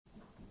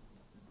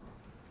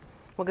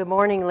Well, good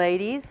morning,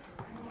 ladies.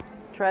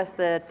 Trust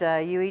that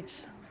you each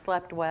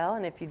slept well,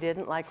 and if you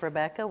didn't, like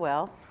Rebecca,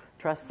 well,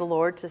 trust the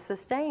Lord to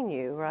sustain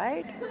you,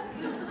 right?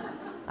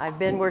 I've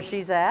been where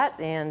she's at,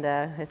 and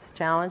it's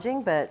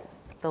challenging, but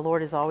the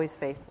Lord is always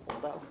faithful,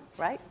 though,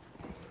 right?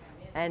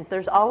 And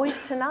there's always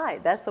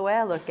tonight. That's the way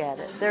I look at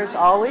it. There's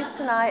always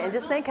tonight, and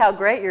just think how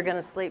great you're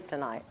going to sleep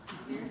tonight.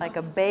 Like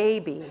a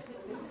baby.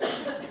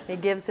 He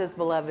gives his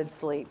beloved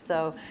sleep.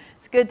 So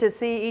it's good to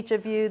see each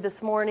of you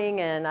this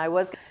morning, and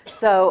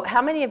So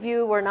how many of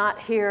you were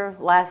not here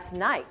last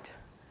night?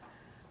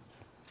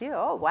 Few.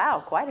 Oh,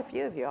 wow, quite a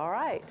few of you. All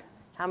right.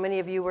 How many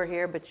of you were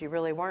here, but you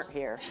really weren't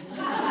here?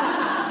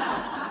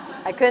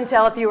 I couldn't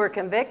tell if you were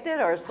convicted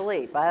or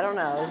asleep. I don't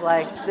know. It was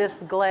like this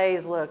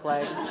glazed look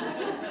like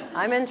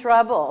I'm in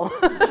trouble.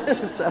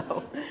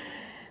 So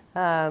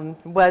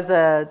was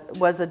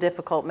a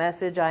difficult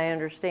message, I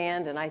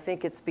understand, and I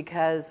think it's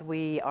because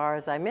we are,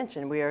 as I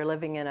mentioned, we are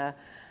living in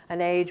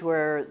an age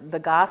where the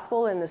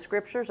gospel and the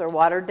scriptures are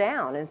watered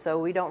down, and so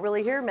we don't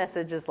really hear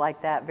messages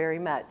like that very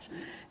much.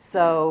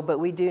 So, but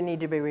we do need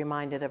to be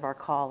reminded of our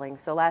calling.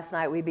 So last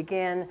night we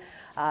began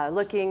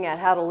looking at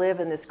how to live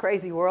in this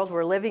crazy world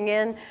we're living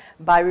in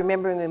by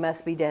remembering we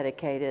must be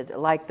dedicated,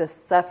 like the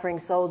suffering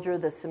soldier,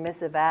 the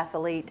submissive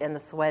athlete, and the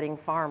sweating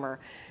farmer.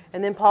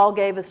 And then Paul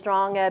gave a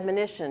strong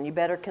admonition. You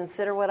better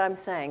consider what I'm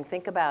saying.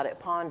 Think about it.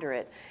 Ponder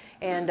it.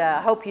 And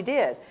I hope you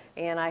did.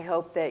 And I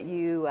hope that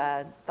you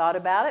thought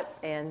about it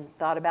and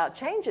thought about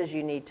changes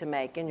you need to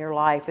make in your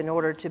life in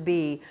order to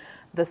be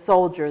the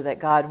soldier that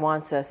God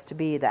wants us to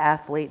be, the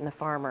athlete and the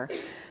farmer.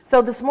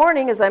 So this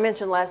morning, as I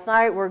mentioned last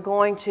night, we're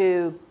going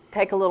to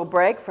take a little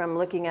break from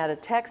looking at a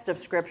text of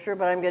Scripture,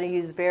 but I'm going to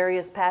use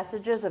various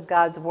passages of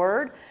God's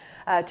Word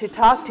to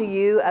talk to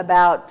you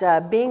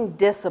about being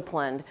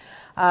disciplined.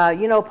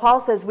 Paul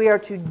says we are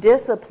to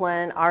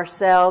discipline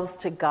ourselves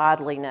to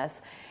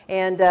godliness.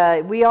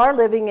 And we are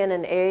living in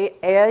an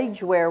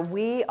age where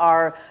we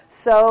are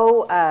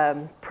so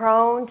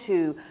prone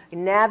to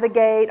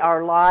navigate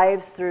our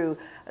lives through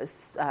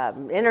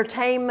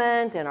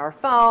entertainment and our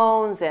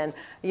phones, and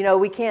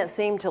we can't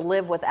seem to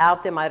live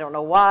without them. I don't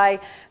know why,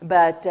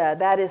 but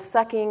that is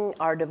sucking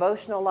our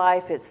devotional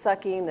life. It's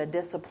sucking the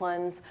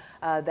disciplines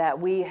that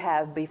we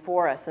have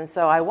before us. And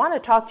so I want to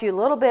talk to you a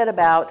little bit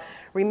about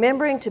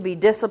remembering to be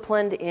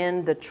disciplined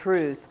in the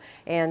truth,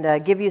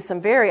 and give you some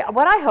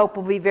what I hope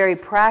will be very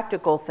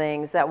practical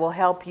things that will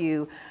help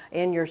you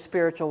in your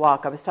spiritual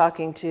walk. I was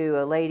talking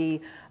to a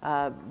lady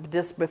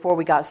just before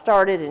we got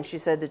started, and she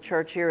said the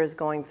church here is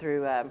going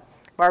through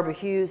Barbara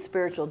Hughes'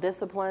 Spiritual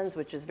Disciplines,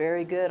 which is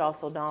very good.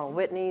 Also Donald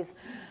Whitney's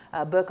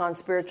book on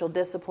spiritual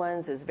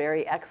disciplines is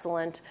very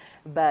excellent.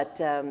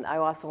 But I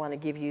also want to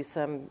give you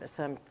some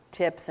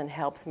tips and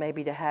helps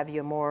maybe to have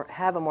a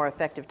more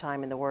effective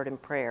time in the Word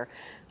and prayer.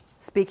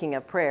 Speaking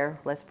of prayer,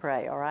 let's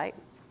pray, all right?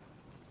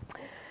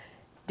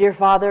 Dear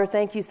Father,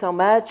 thank you so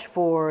much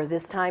for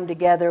this time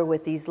together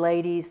with these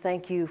ladies.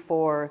 Thank you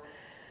for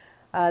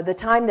the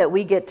time that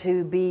we get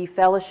to be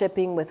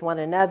fellowshipping with one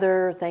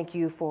another. Thank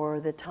you for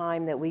the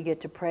time that we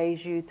get to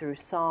praise you through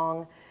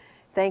song.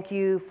 Thank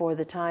you for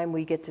the time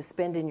we get to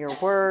spend in your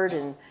word.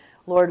 And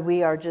Lord,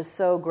 we are just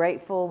so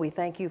grateful. We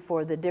thank you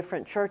for the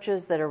different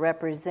churches that are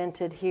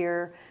represented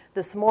here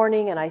this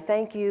morning. And I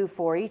thank you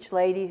for each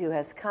lady who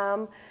has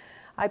come.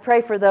 I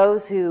pray for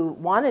those who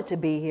wanted to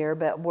be here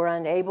but were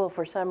unable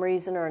for some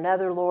reason or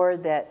another,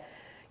 Lord, that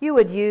you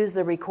would use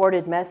the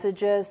recorded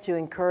messages to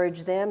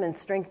encourage them and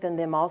strengthen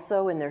them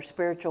also in their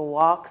spiritual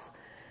walks.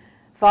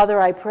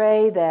 Father, I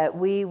pray that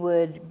we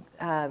would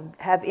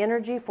have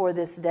energy for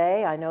this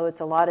day. I know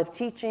it's a lot of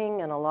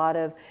teaching and a lot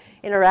of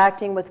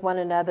interacting with one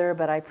another,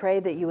 but I pray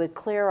that you would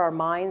clear our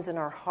minds and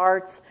our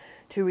hearts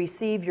to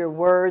receive your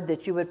word,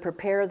 that you would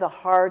prepare the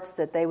hearts,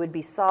 that they would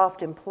be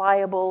soft and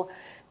pliable.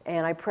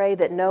 And I pray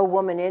that no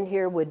woman in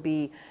here would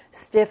be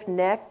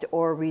stiff-necked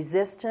or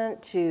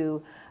resistant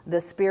to the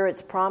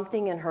Spirit's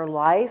prompting in her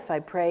life. I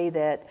pray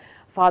that,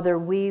 Father,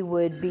 we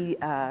would be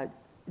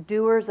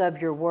doers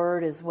of your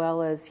word as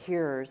well as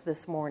hearers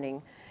this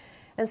morning.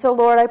 And so,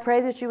 Lord, I pray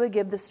that you would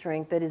give the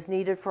strength that is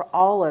needed for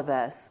all of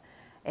us.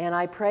 And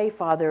I pray,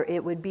 Father,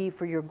 it would be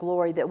for your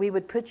glory, that we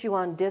would put you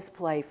on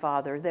display,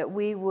 Father, that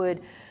we would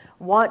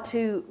want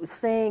to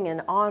sing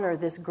and honor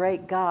this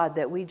great God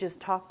that we just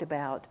talked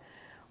about.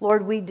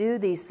 Lord, we do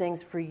these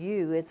things for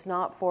you. It's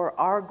not for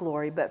our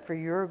glory, but for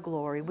your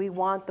glory. We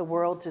want the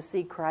world to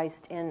see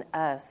Christ in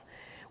us.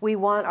 We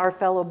want our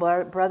fellow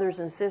brothers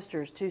and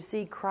sisters to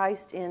see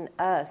Christ in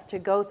us, to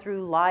go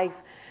through life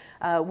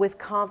with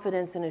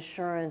confidence and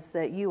assurance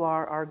that you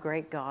are our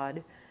great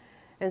God.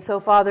 And so,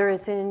 Father,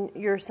 it's in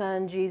your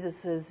Son,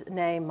 Jesus'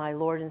 name, my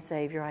Lord and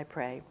Savior, I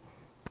pray.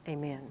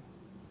 Amen.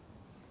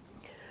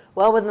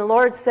 Well, when the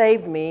Lord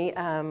saved me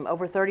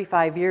over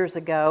 35 years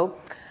ago,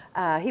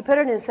 He put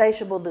an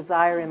insatiable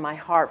desire in my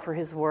heart for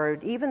His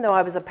Word. Even though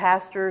I was a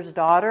pastor's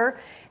daughter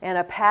and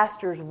a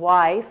pastor's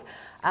wife,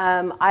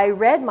 I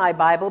read my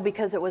Bible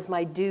because it was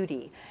my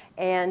duty.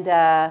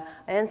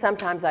 And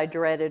sometimes I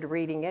dreaded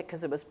reading it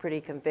because it was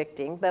pretty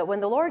convicting. But when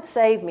the Lord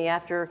saved me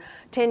after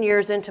 10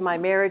 years into my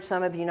marriage,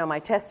 some of you know my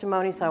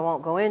testimony, so I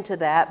won't go into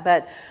that.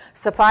 But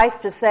suffice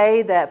to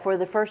say that for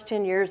the first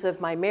 10 years of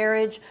my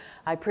marriage,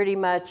 I pretty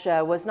much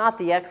was not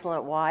the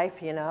excellent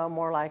wife,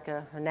 more like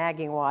a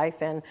nagging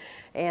wife. And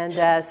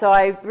so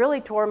I really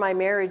tore my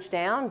marriage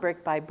down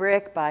brick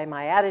by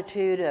my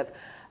attitude of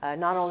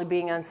not only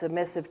being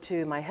unsubmissive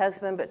to my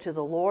husband, but to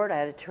the Lord. I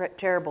had a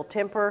terrible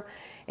temper,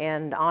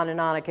 and on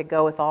I could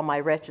go with all my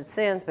wretched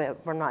sins,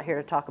 but we're not here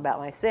to talk about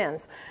my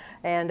sins.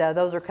 And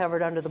those are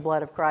covered under the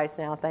blood of Christ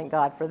now, thank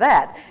God for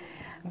that.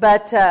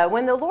 But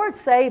when the Lord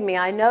saved me,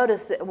 I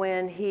noticed that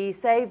when He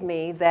saved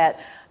me that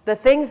the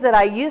things that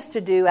I used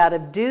to do out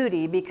of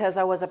duty because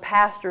I was a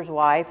pastor's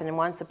wife and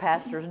once a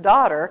pastor's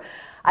daughter,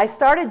 I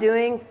started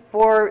doing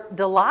for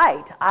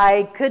delight.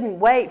 I couldn't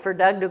wait for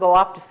Doug to go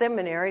off to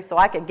seminary so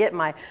I could get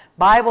my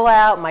Bible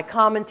out, my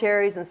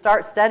commentaries, and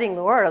start studying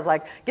the Word. I was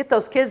like, get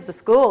those kids to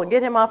school and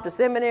get him off to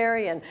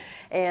seminary.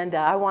 And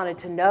I wanted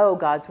to know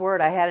God's Word.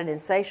 I had an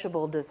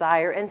insatiable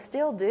desire and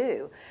still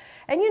do.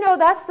 And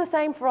that's the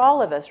same for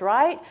all of us,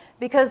 right?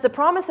 Because the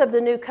promise of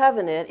the new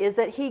covenant is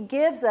that He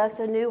gives us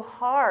a new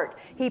heart.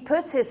 He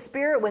puts His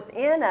Spirit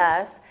within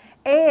us,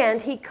 and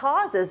He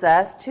causes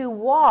us to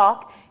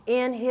walk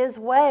in His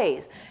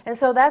ways. And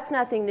so that's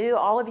nothing new.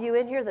 All of you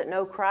in here that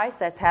know Christ,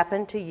 that's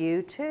happened to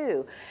you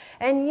too.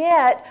 And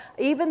yet,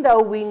 even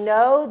though we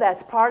know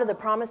that's part of the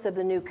promise of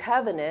the new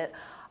covenant,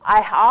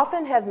 I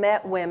often have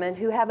met women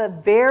who have a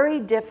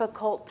very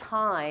difficult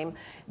time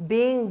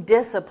being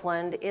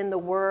disciplined in the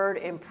Word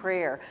and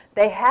prayer.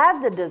 They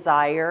have the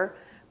desire,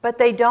 but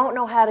they don't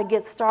know how to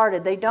get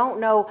started. They don't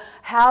know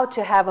how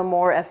to have a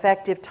more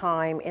effective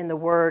time in the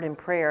Word and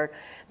prayer.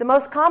 The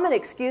most common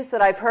excuse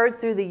that I've heard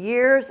through the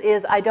years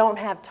is, I don't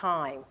have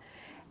time.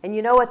 And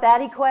you know what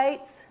that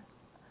equates?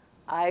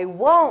 I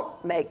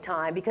won't make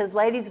time, because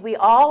ladies, we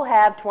all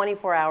have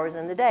 24 hours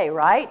in the day,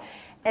 right?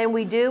 And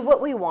we do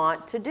what we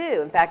want to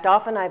do. In fact,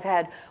 often I've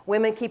had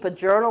women keep a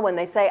journal when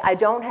they say, I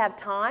don't have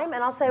time.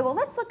 And I'll say, well,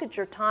 let's look at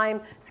your time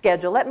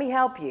schedule. Let me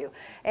help you.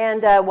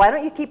 And why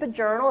don't you keep a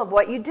journal of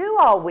what you do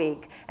all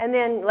week? And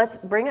then let's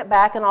bring it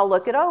back and I'll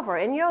look it over.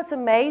 And it's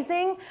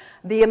amazing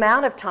the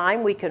amount of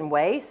time we can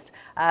waste.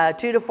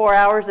 2 to 4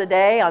 hours a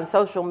day on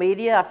social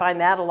media. I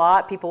find that a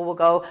lot. People will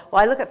go,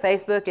 well, I look at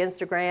Facebook,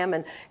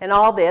 Instagram, and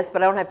all this,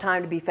 but I don't have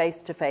time to be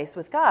face-to-face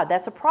with God.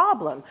 That's a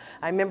problem.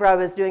 I remember I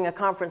was doing a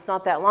conference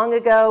not that long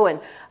ago,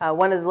 and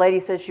one of the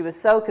ladies said she was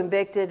so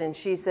convicted, and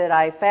she said,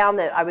 I found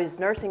that I was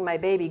nursing my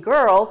baby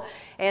girl,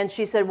 and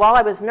she said, while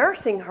I was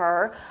nursing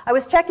her, I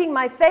was checking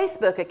my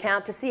Facebook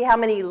account to see how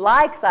many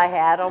likes I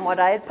had on what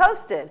I had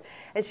posted.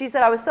 And she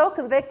said, I was so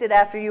convicted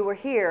after you were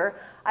here,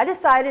 I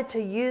decided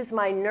to use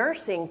my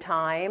nursing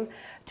time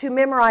to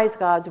memorize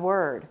God's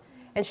Word.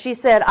 And she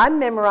said, I'm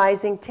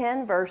memorizing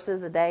 10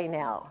 verses a day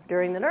now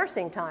during the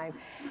nursing time.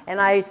 And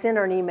I sent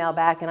her an email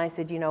back and I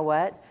said, you know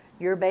what?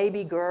 Your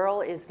baby girl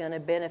is going to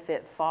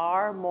benefit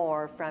far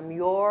more from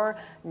your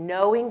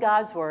knowing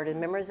God's Word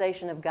and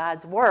memorization of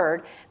God's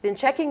Word than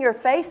checking your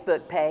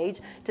Facebook page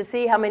to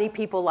see how many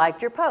people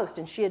liked your post.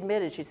 And she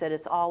admitted, she said,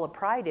 it's all a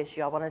pride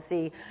issue. I want to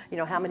see,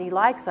 how many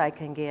likes I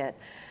can get.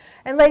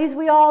 And ladies,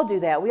 we all do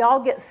that. We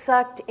all get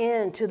sucked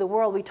into the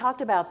world. We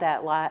talked about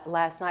that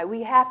last night.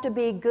 We have to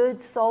be good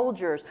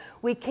soldiers.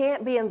 We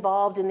can't be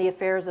involved in the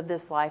affairs of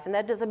this life. And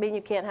that doesn't mean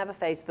you can't have a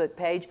Facebook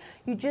page.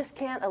 You just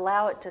can't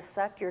allow it to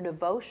suck your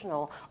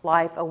devotional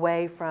life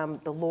away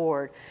from the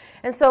Lord.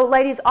 And so,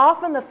 ladies,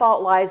 often the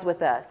fault lies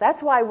with us.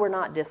 That's why we're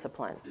not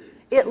disciplined.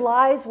 It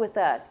lies with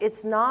us.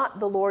 It's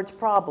not the Lord's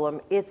problem.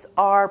 It's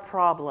our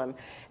problem.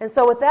 And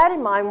so with that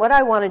in mind, what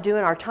I want to do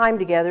in our time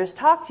together is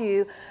talk to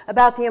you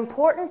about the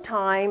important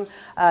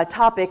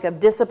topic of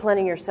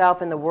disciplining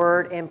yourself in the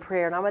Word and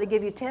prayer. And I'm going to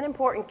give you 10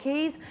 important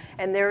keys,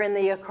 and they're in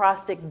the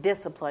acrostic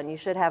discipline. You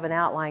should have an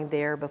outline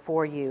there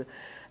before you.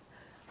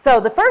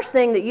 So the first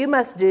thing that you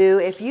must do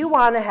if you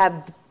want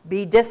to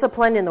be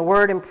disciplined in the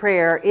Word and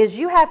prayer is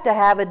you have to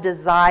have a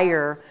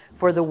desire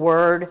for the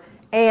Word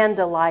and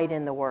delight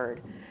in the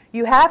Word.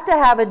 You have to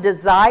have a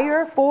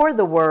desire for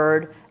the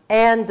Word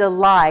and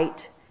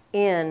delight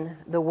in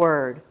the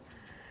Word.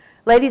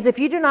 Ladies, if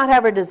you do not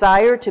have a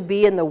desire to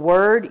be in the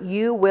Word,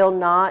 you will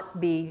not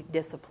be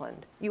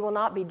disciplined. You will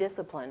not be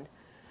disciplined.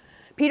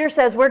 Peter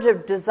says we're to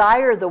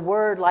desire the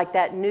Word like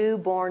that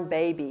newborn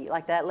baby,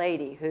 like that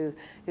lady who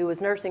was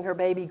nursing her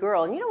baby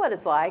girl. And you know what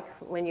it's like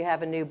when you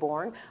have a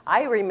newborn.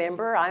 I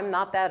remember, I'm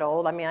not that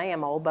old. I mean, I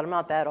am old, but I'm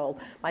not that old.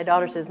 My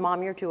daughter says,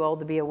 Mom, you're too old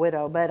to be a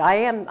widow. But I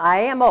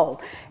am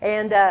old.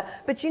 And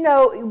but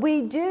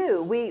we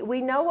do.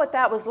 We know what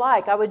that was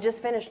like. I would just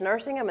finish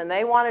nursing them, and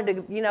they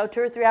wanted to, 2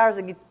 or 3 hours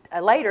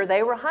later,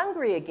 they were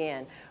hungry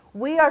again.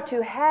 We are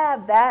to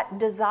have that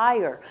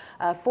desire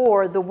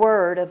for the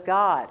Word of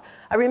God.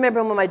 I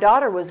remember when my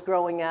daughter was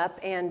growing up,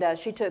 and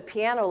she took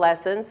piano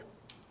lessons,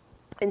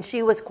 and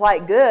she was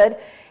quite good.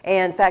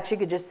 And in fact, she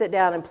could just sit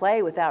down and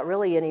play without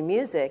really any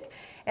music.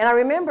 And I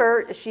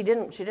remember she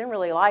didn't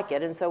really like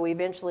it, and so we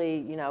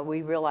eventually,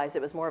 we realized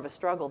it was more of a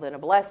struggle than a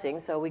blessing,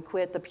 so we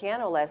quit the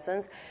piano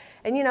lessons.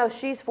 And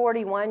she's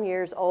 41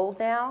 years old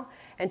now,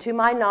 and to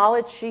my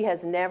knowledge, she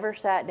has never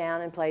sat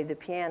down and played the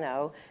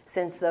piano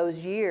since those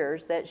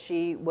years that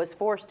she was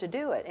forced to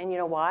do it. And you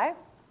know why?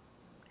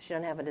 She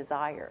doesn't have a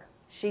desire.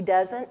 She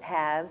doesn't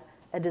have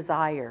a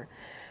desire.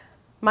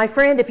 My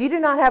friend, if you do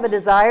not have a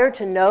desire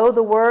to know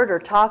the Word or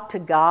talk to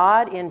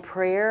God in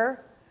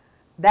prayer,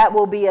 that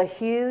will be a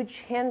huge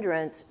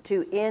hindrance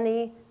to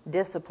any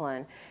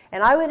discipline.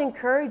 And I would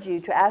encourage you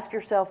to ask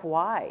yourself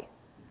why.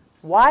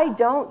 Why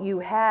don't you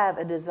have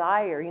a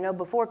desire?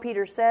 Before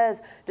Peter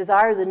says,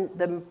 desire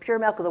the pure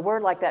milk of the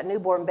Word like that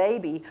newborn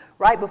baby,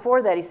 right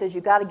before that he says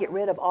you've got to get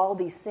rid of all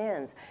these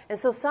sins. And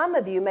so some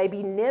of you may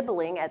be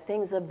nibbling at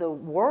things of the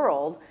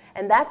world,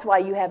 and that's why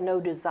you have no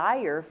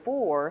desire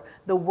for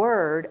the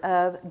Word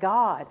of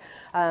God.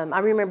 I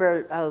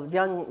remember a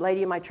young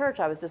lady in my church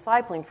I was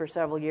discipling for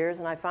several years,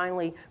 and I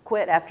finally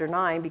quit after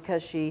 9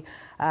 because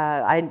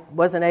I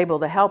wasn't able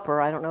to help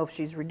her. I don't know if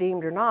she's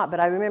redeemed or not, but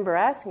I remember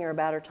asking her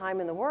about her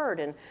time in the Word,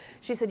 and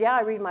she said, yeah,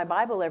 I read my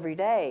Bible every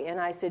day. And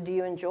I said, do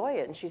you enjoy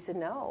it? And she said,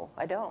 no,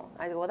 I don't.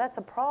 I said, well, that's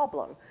a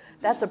problem.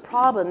 That's a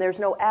problem. There's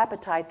no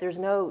appetite. There's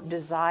no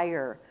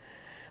desire.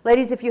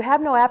 Ladies, if you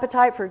have no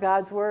appetite for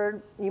God's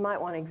Word, you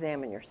might want to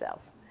examine yourself,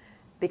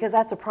 because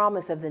that's a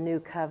promise of the new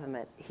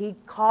covenant. He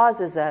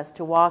causes us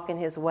to walk in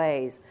His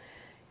ways.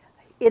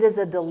 It is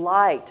a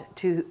delight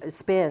to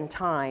spend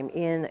time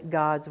in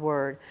God's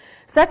Word.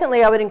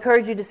 Secondly, I would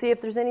encourage you to see if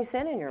there's any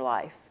sin in your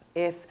life.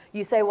 If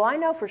you say, well, I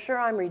know for sure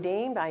I'm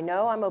redeemed, I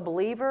know I'm a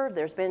believer,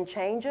 there's been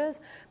changes,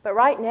 but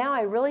right now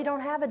I really don't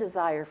have a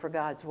desire for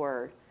God's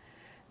Word,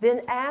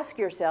 then ask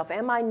yourself,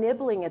 am I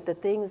nibbling at the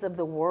things of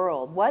the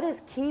world? What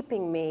is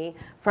keeping me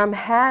from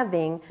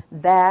having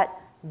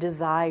that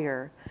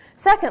desire?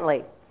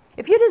 Secondly,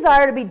 if you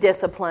desire to be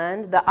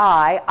disciplined,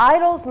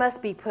 idols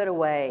must be put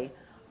away.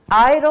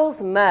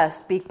 Idols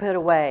must be put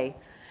away.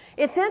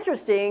 It's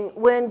interesting,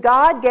 when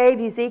God gave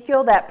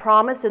Ezekiel that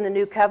promise in the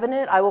New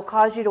Covenant, I will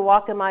cause you to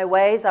walk in my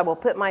ways, I will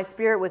put my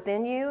spirit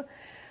within you.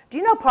 Do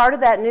you know part of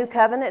that New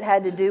Covenant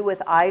had to do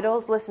with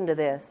idols? Listen to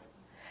this.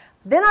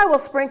 Then I will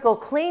sprinkle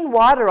clean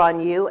water on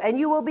you, and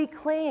you will be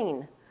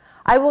clean.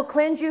 I will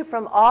cleanse you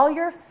from all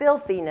your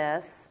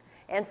filthiness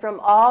and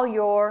from all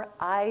your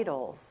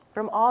idols.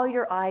 From all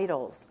your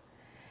idols.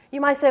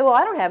 You might say, well,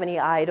 I don't have any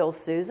idols,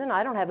 Susan.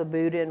 I don't have a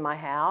Buddha in my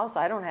house.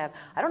 I don't have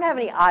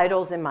any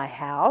idols in my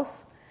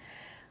house.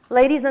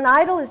 Ladies, an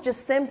idol is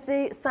just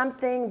simply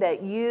something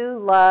that you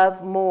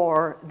love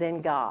more than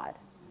God.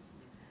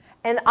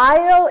 An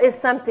idol is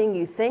something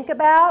you think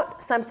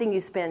about, something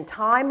you spend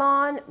time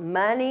on,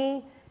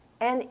 money,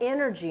 and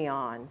energy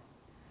on.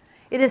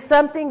 It is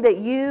something that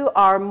you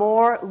are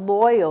more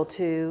loyal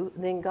to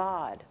than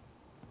God.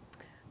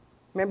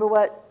 Remember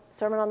what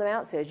Sermon on the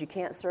Mount says, you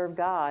can't serve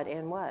God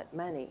and what?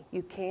 Money.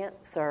 You can't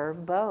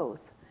serve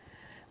both.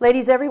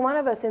 Ladies, every one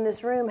of us in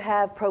this room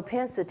have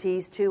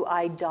propensities to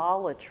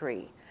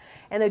idolatry.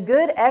 And a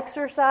good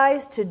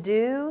exercise to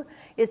do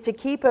is to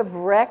keep a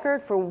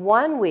record for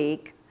 1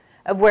 week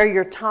of where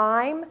your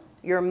time,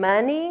 your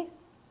money,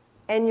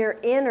 and your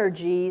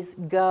energies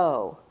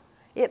go.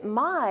 It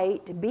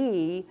might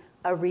be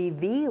a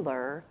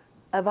revealer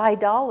of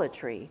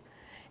idolatry.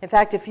 In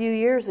fact, a few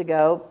years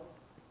ago,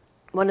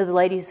 one of the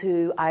ladies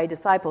who I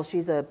disciple,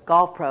 she's a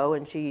golf pro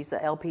and she's a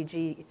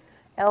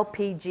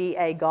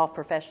LPGA golf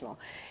professional.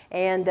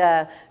 And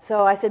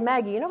so I said,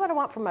 Maggie, you know what I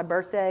want for my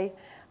birthday?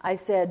 I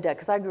said,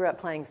 because I grew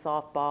up playing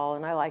softball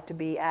and I like to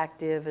be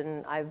active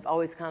and I've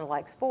always kind of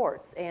liked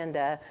sports. And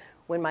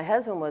when my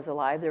husband was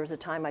alive, there was a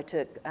time I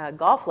took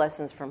golf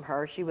lessons from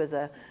her. She was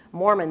a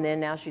Mormon then,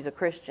 now she's a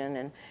Christian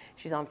and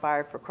she's on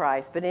fire for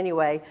Christ. But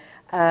anyway,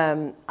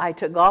 I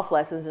took golf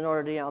lessons in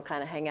order to,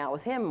 kind of hang out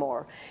with him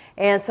more.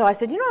 And so I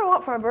said, you know what I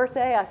want for my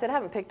birthday? I said, I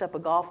haven't picked up a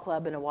golf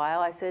club in a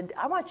while. I said,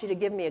 I want you to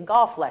give me a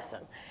golf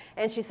lesson.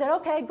 And she said,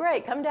 okay,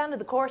 great, come down to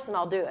the course and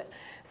I'll do it.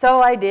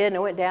 So I did, and I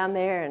went down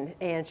there,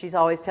 and she's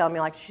always telling me,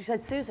 she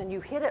said, Susan, you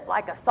hit it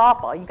like a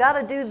softball. You got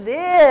to do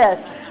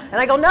this. And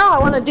I go, no, I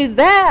want to do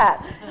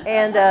that.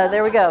 And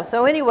there we go.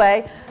 So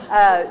anyway,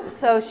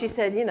 so she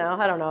said,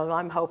 I don't know,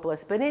 I'm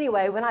hopeless. But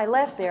anyway, when I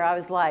left there, I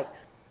was like,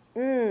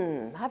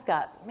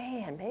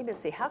 maybe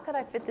see, how could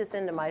I fit this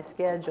into my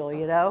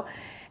schedule,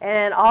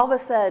 And all of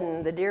a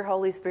sudden, the dear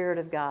Holy Spirit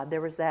of God,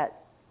 there was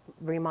that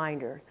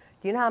reminder.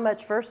 Do you know how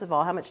much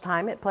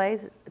time it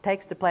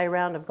takes to play a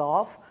round of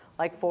golf?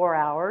 Like 4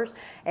 hours.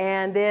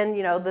 And then,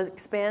 the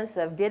expense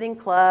of getting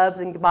clubs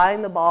and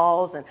buying the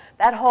balls and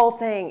that whole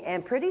thing.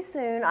 And pretty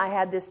soon, I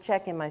had this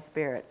check in my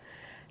spirit.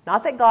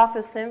 Not that golf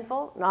is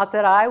sinful, not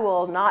that I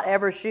will not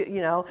ever shoot,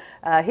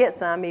 hit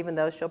some, even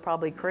though she'll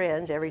probably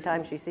cringe every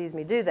time she sees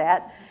me do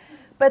that.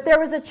 But there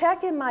was a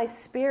check in my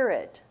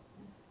spirit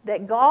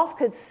that golf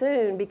could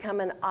soon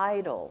become an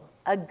idol,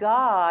 a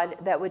god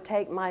that would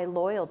take my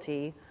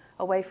loyalty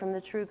away from the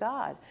true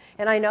God.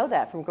 And I know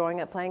that from growing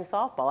up playing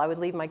softball. I would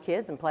leave my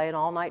kids and play in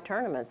all-night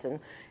tournaments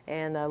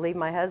and leave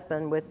my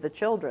husband with the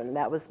children.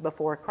 That was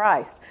before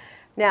Christ.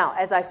 Now,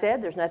 as I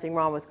said, there's nothing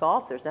wrong with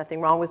golf. There's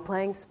nothing wrong with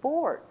playing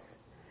sports.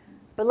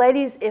 But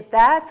ladies, if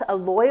that's a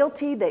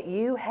loyalty that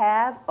you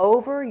have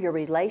over your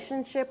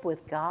relationship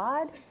with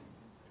God,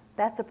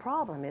 that's a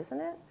problem, isn't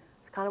it?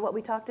 It's kind of what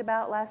we talked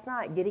about last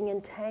night, getting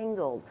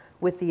entangled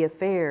with the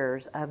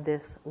affairs of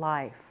this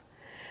life.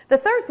 The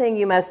third thing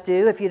you must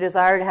do if you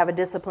desire to have a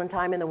disciplined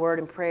time in the Word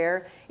and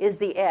prayer is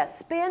the S.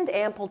 Spend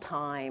ample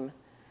time.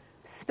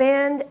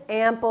 Spend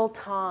ample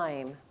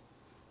time.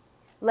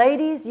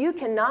 Ladies, you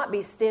cannot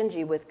be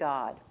stingy with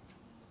God.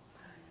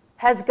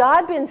 Has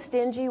God been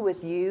stingy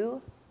with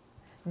you?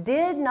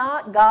 Did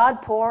not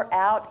God pour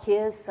out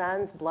His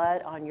Son's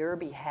blood on your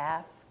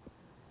behalf?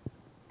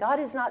 God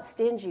is not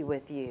stingy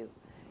with you.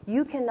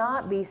 You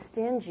cannot be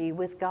stingy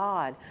with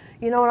God.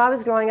 You know, when I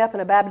was growing up in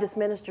a Baptist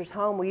minister's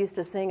home, we used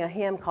to sing a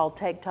hymn called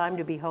Take Time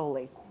to Be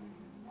Holy.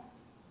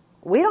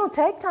 We don't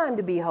take time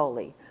to be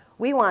holy.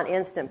 We want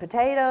instant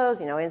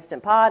potatoes,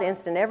 instant pot,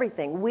 instant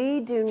everything.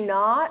 We do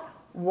not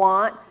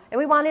want, and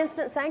we want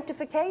instant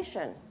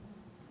sanctification.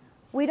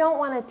 We don't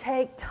want to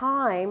take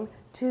time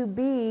to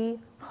be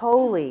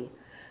holy.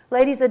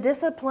 Ladies, a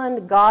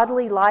disciplined,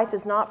 godly life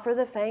is not for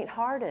the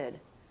faint-hearted.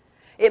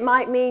 It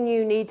might mean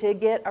you need to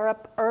get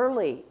up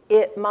early.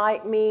 It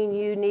might mean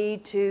you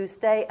need to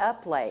stay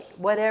up late.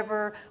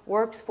 Whatever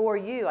works for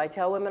you. I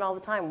tell women all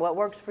the time, what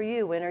works for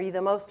you? When are you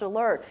the most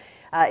alert?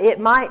 It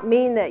might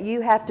mean that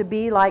you have to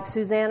be like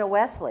Susanna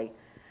Wesley.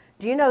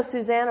 Do you know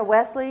Susanna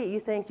Wesley?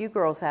 You think you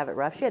girls have it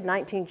rough. She had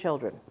 19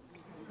 children.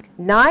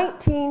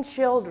 19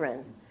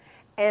 children.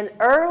 And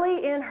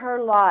early in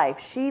her life,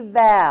 she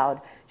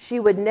vowed she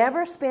would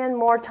never spend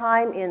more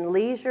time in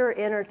leisure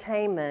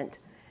entertainment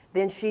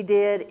than she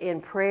did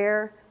in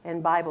prayer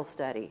and Bible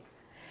study.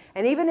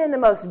 And even in the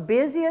most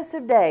busiest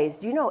of days,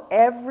 do you know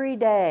every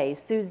day,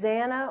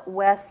 Susanna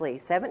Wesley,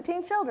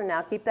 17 children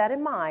now, keep that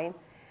in mind,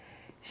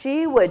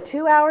 she would,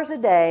 2 hours a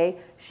day,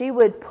 she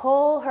would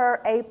pull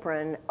her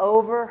apron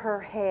over her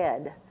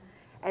head.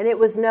 And it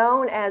was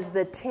known as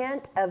the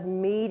tent of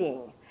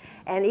meeting.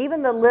 And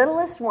even the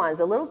littlest ones,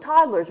 the little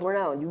toddlers were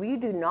known, you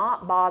do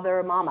not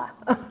bother mama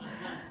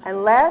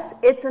unless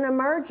it's an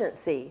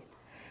emergency.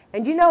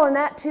 And you know, in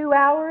that 2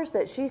 hours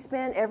that she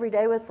spent every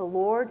day with the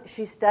Lord,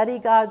 she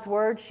studied God's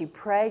Word, she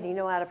prayed. You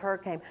know, out of her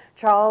came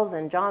Charles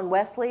and John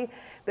Wesley.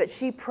 But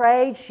she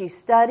prayed, she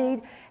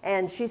studied,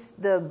 and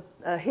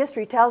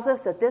history tells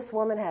us that this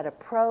woman had a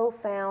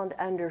profound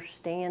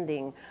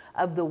understanding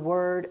of the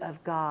Word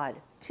of God.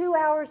 2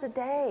 hours a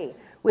day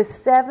with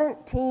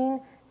 17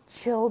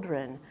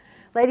 children.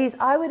 Ladies,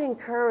 I would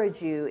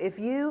encourage you, if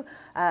you,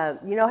 have,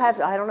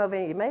 I don't know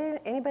if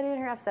anybody in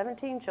here have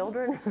 17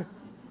 children?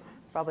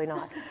 Probably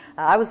not.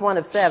 I was one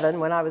of 7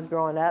 when I was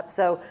growing up.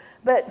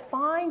 But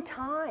find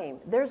time.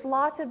 There's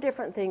lots of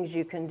different things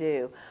you can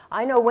do.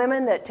 I know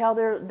women that tell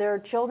their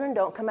children,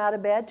 don't come out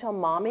of bed till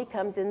mommy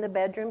comes in the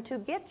bedroom to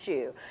get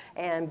you.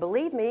 And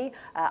believe me,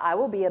 I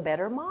will be a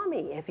better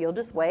mommy if you'll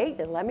just wait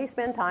and let me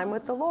spend time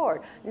with the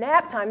Lord.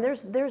 Nap time,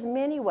 there's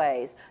many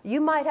ways. You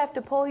might have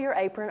to pull your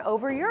apron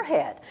over your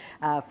head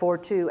for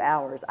 2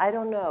 hours. I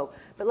don't know.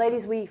 But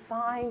ladies, we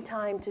find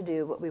time to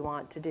do what we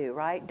want to do,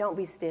 right? Don't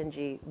be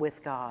stingy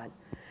with God.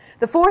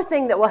 The fourth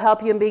thing that will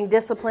help you in being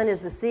disciplined is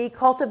the C,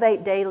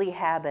 cultivate daily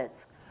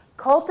habits.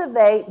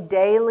 Cultivate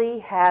daily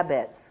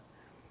habits.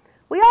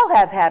 We all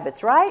have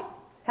habits, right?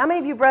 How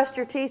many of you brushed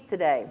your teeth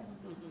today?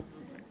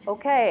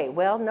 Okay,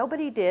 well,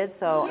 nobody did,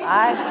 so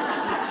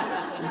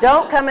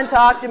don't come and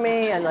talk to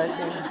me unless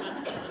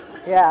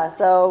you... Yeah,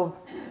 so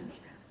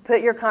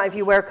if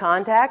you wear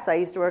contacts, I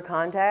used to wear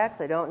contacts,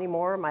 I don't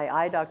anymore. My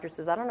eye doctor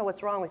says, I don't know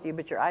what's wrong with you,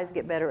 but your eyes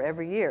get better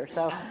every year.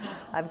 So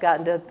I've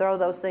gotten to throw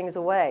those things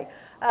away.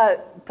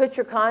 Put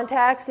your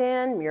contacts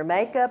in, your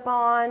makeup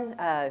on,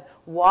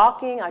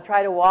 walking. I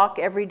try to walk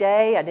every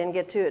day. I didn't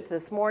get to it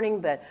this morning,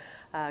 but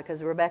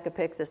because Rebecca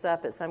picks us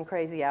up at some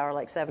crazy hour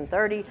like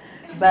 7:30.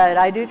 But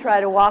I do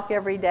try to walk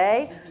every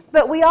day.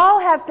 But we all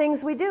have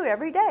things we do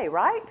every day,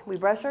 right? We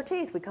brush our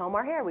teeth, we comb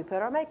our hair, we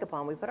put our makeup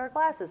on, we put our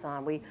glasses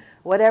on,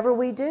 whatever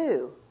we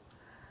do.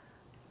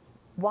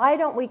 Why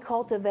don't we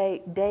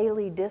cultivate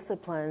daily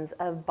disciplines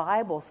of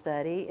Bible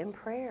study and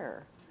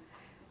prayer?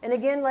 And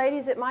again,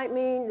 ladies, it might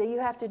mean that you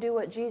have to do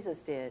what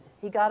Jesus did.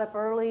 He got up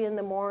early in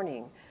the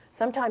morning.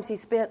 Sometimes he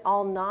spent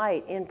all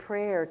night in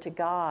prayer to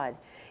God.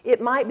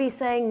 It might be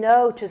saying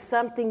no to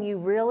something you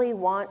really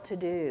want to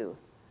do.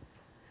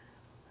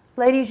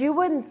 Ladies, you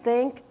wouldn't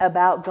think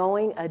about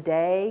going a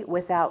day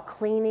without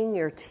cleaning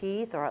your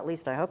teeth, or at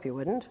least I hope you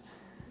wouldn't.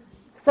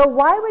 So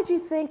why would you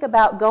think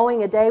about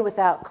going a day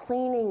without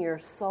cleaning your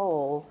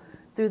soul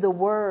through the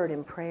Word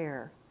and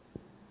prayer?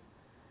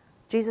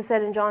 Jesus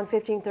said in John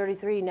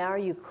 15:33, now are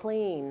you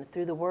clean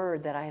through the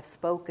word that I have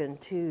spoken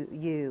to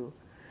you.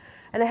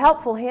 And a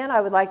helpful hint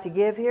I would like to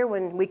give here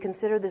when we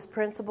consider this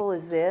principle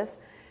is this.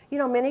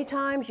 Many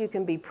times you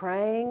can be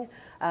praying,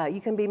 you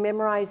can be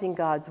memorizing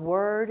God's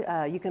Word,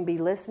 you can be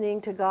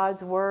listening to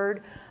God's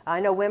Word.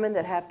 I know women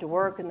that have to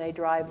work and they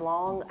drive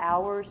long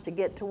hours to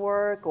get to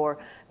work, or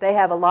they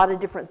have a lot of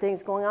different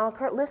things going on.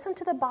 Listen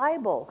to the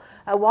Bible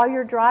while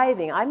you're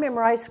driving. I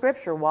memorize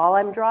Scripture while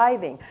I'm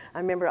driving. I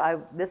remember,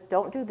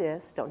 don't do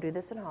this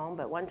at home,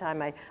 but one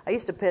time I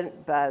used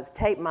to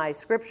tape my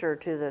Scripture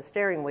to the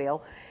steering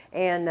wheel,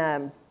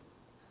 and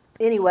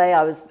anyway,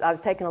 I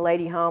was taking a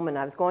lady home, and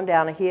I was going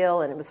down a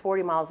hill, and it was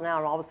 40 miles an hour,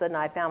 and all of a sudden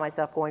I found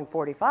myself going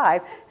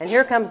 45, and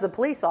here comes the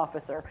police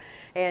officer,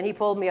 and he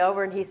pulled me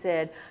over, and he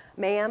said,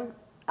 "Ma'am,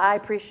 I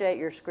appreciate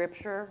your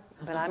Scripture,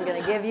 but I'm going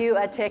to give you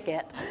a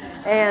ticket."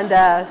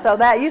 And so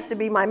that used to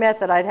be my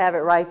method. I'd have it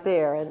right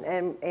there,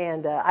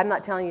 and I'm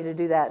not telling you to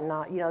do that, and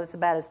not, it's as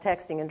bad as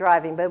texting and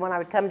driving, but when I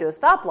would come to a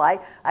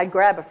stoplight, I'd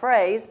grab a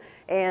phrase,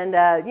 and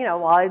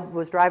while I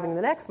was driving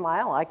the next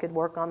mile, I could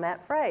work on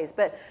that phrase.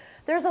 But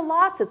there's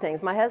lots of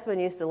things. My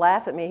husband used to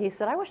laugh at me. He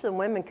said, "I wish the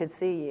women could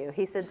see you."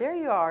 He said, "There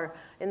you are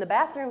in the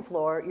bathroom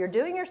floor. You're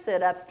doing your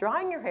sit-ups,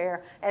 drying your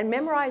hair, and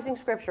memorizing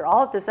Scripture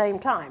all at the same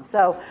time."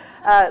 So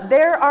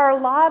there are a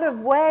lot of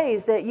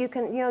ways that you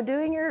can,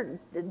 doing your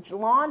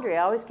laundry.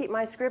 I always keep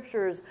my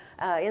Scriptures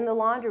in the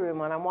laundry room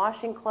when I'm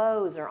washing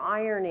clothes or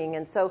ironing.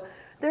 And so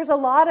there's a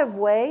lot of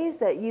ways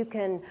that you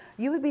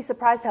would be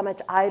surprised how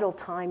much idle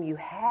time you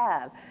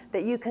have,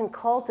 that you can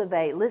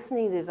cultivate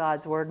listening to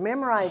God's Word,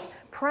 memorize,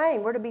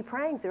 praying. We're to be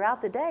praying throughout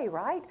the day,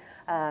 right?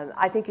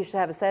 I think you should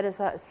have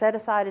set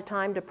aside a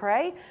time to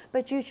pray,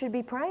 but you should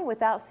be praying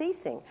without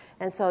ceasing.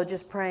 And so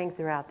just praying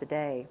throughout the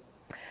day.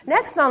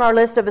 Next on our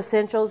list of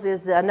essentials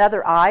is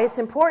another I. It's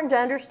important to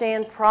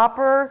understand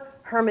proper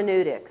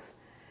hermeneutics.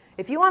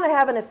 If you want to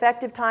have an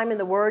effective time in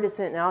the Word,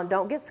 now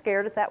don't get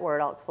scared at that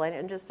word. I'll explain it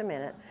in just a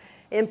minute.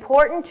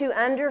 Important to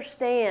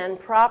understand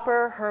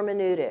proper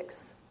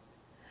hermeneutics.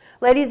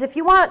 Ladies, if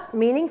you want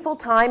meaningful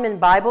time in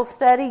Bible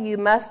study, you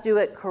must do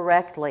it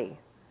correctly.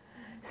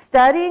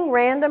 Studying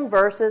random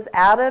verses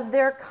out of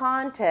their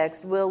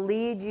context will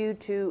lead you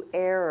to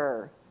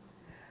error.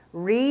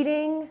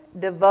 Reading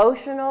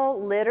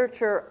devotional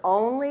literature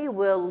only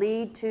will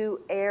lead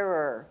to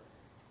error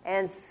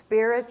and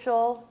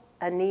spiritual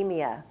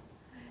anemia.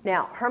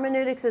 Now,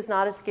 hermeneutics is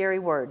not a scary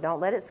word. Don't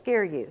let it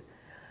scare you.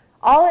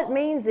 All it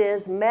means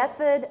is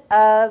method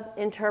of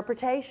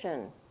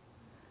interpretation.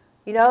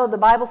 The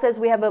Bible says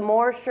we have a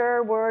more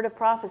sure word of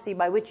prophecy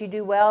by which you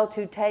do well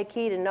to take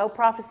heed, and no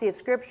prophecy of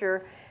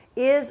Scripture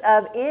is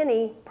of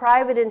any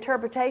private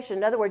interpretation.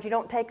 In other words, you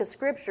don't take a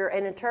Scripture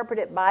and interpret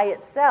it by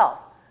itself.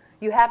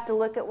 You have to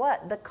look at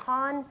what? The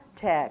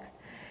context.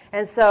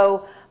 And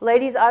so,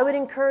 ladies, I would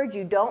encourage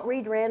you, don't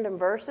read random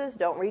verses,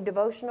 don't read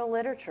devotional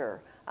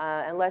literature.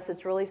 Unless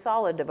it's really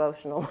solid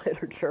devotional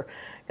literature,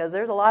 because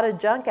there's a lot of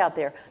junk out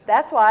there.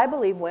 That's why I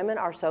believe women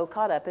are so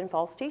caught up in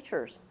false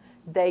teachers.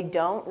 They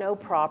don't know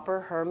proper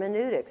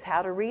hermeneutics,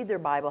 how to read their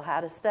Bible, how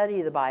to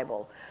study the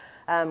Bible.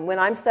 When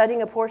I'm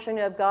studying a portion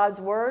of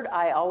God's Word,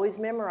 I always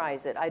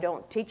memorize it. I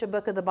don't teach a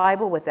book of the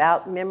Bible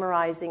without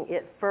memorizing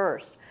it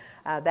first.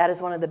 That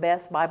is one of the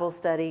best Bible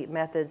study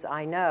methods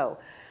I know.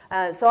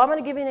 So I'm going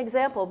to give you an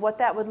example of what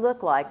that would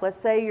look like. Let's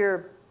say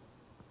you're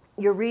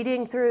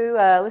reading through,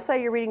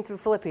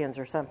 Philippians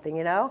or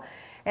something,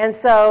 and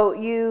so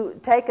you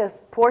take a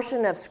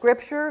portion of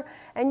Scripture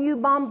and you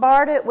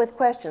bombard it with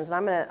questions.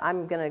 And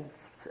I'm going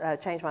to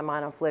change my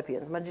mind on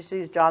Philippians. I'm going to just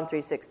use John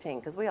 3:16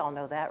 because we all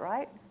know that,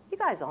 right? You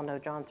guys all know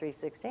John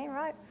 3:16,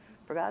 right?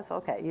 For God's sake,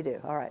 okay, you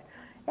do. All right.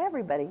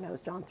 Everybody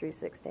knows John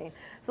 3:16.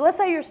 So let's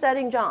say you're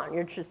studying John.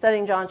 You're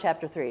studying John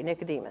chapter 3,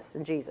 Nicodemus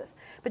and Jesus.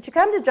 But you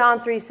come to John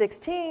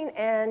 3:16,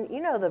 and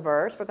you know the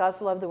verse, "For God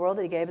so loved the world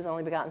that He gave His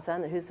only begotten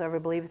Son, that whosoever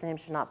believeth in Him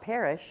should not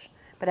perish,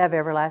 but have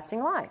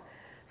everlasting life."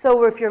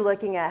 So if you're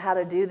looking at how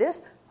to do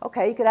this,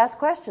 okay, you could ask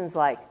questions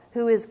like,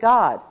 who is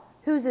God?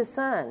 Who's His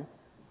Son?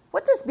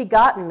 What does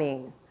begotten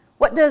mean?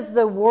 What does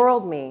the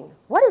world mean?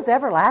 What is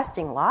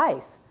everlasting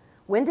life?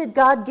 When did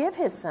God give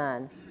His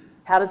Son?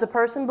 How does a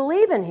person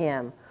believe in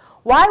Him?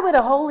 Why would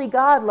a holy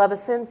God love a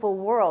sinful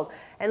world?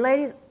 And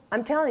ladies,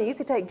 I'm telling you, you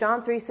could take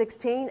John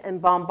 3:16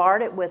 and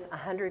bombard it with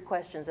 100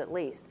 questions at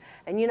least.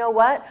 And you know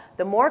what?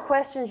 The more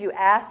questions you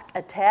ask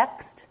a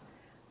text,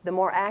 the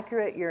more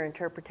accurate your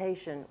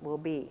interpretation will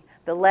be.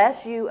 The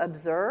less you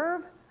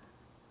observe,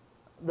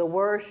 the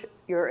worse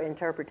your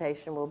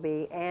interpretation will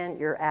be and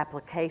your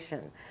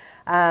application.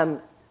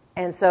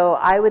 And so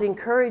I would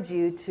encourage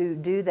you to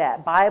do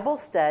that. Bible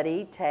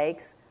study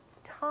takes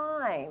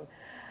time.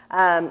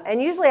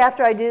 And usually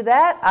after I do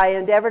that, I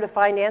endeavor to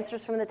find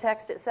answers from the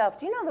text itself.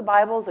 Do you know the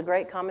Bible is a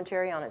great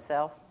commentary on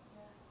itself?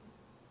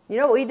 You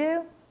know what we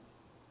do?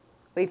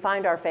 We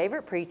find our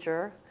favorite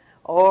preacher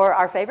or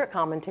our favorite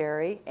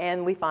commentary,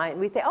 and we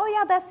think, oh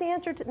yeah, that's the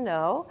answer to...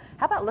 No.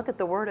 How about look at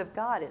the Word of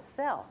God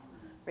itself?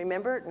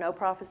 Remember, no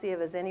prophecy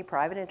of as any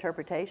private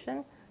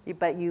interpretation,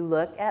 but you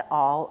look at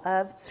all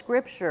of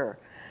Scripture.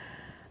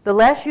 The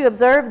less you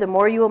observe, the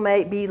more you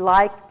will be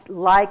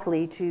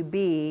likely to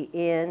be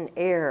in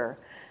error.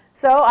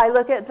 So I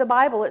look at the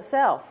Bible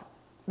itself.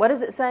 What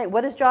does it say?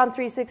 What is John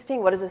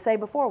 3:16? What does it say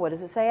before? What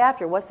does it say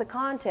after? What's the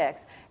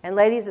context? And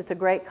ladies, it's a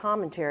great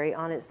commentary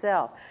on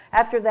itself.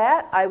 After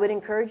that, I would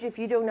encourage you, if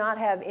you do not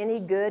have any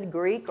good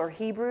Greek or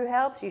Hebrew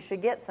helps, you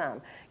should get some.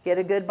 Get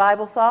a good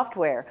Bible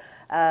software.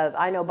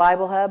 I know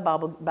Bible Hub,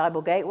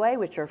 Bible Gateway,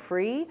 which are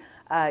free.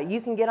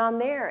 You can get on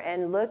there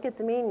and look at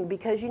the meaning,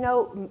 because,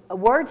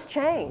 words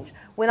change.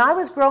 When I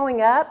was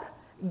growing up,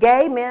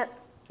 gay meant,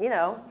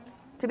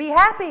 to be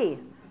happy.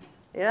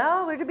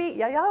 Or to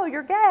be, oh,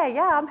 you're gay.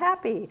 Yeah, I'm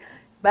happy.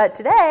 But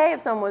today,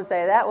 if someone would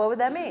say that, what would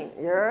that mean?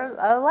 You're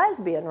a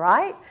lesbian,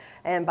 right?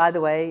 And by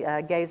the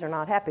way, gays are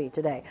not happy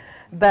today.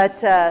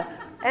 But,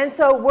 and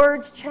so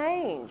words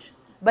change,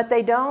 but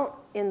they don't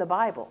in the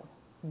Bible.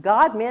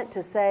 God meant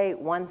to say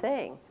one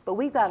thing, but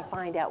we've got to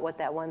find out what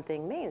that one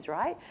thing means,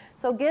 right?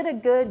 So get a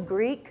good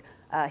Greek,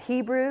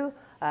 Hebrew,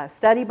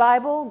 study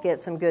Bible,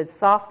 get some good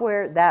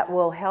software that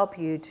will help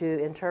you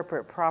to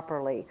interpret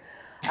properly.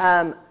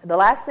 The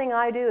last thing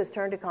I do is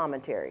turn to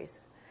commentaries,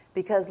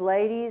 because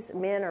ladies,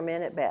 men are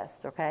men at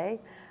best, okay?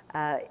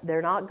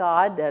 They're not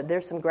God.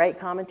 There's some great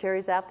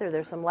commentaries out there.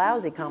 There's some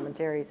lousy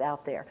commentaries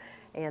out there.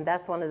 And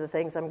that's one of the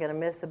things I'm going to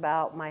miss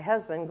about my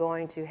husband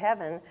going to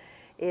heaven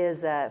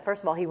is,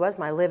 first of all, he was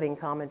my living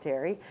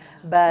commentary,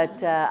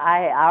 but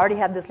I already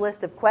have this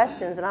list of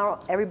questions, and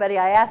everybody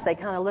I ask, they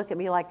kind of look at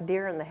me like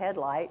deer in the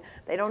headlight.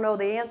 They don't know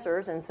the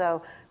answers, and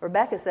so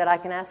Rebecca said I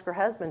can ask her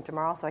husband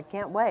tomorrow, so I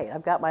can't wait.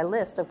 I've got my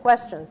list of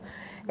questions.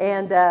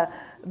 And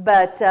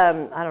but I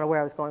don't know where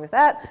I was going with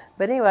that,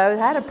 but anyway, I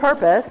had a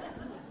purpose.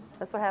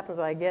 That's what happens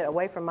when I get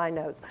away from my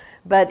notes.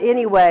 But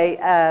anyway,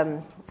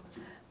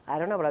 I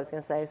don't know what I was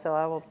going to say, so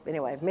I will,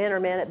 anyway, men are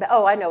men.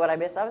 Oh, I know what I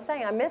missed. I was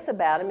saying I miss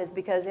about him is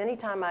because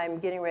anytime I'm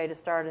getting ready to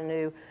start a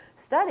new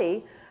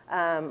study,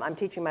 I'm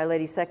teaching my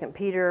lady 2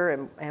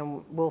 Peter,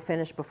 and we'll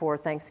finish before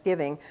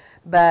Thanksgiving.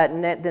 But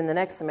then the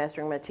next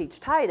semester I'm going to teach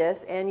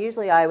Titus, and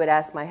usually I would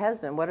ask my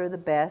husband, what are the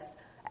best,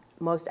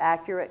 most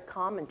accurate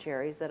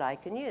commentaries that I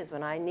can use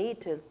when I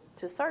need to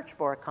search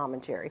for a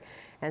commentary.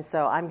 And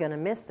so I'm going to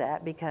miss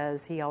that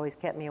because he always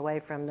kept me away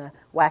from the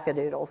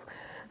wackadoodles.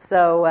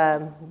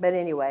 So, but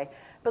anyway.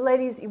 But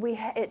ladies,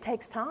 it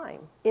takes time.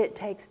 It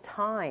takes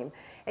time.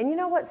 And you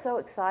know what's so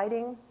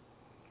exciting?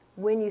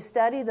 When you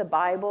study the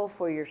Bible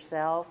for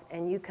yourself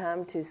and you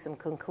come to some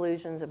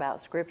conclusions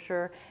about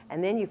Scripture,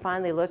 and then you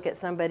finally look at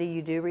somebody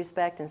you do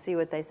respect and see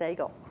what they say, you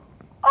go,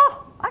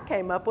 oh, I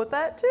came up with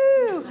that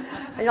too.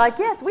 And you're like,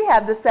 yes, we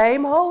have the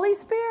same Holy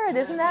Spirit.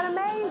 Isn't that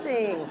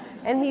amazing?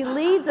 And He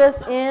leads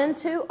us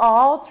into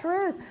all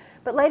truth.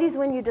 But ladies,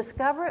 when you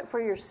discover it for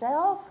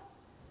yourself,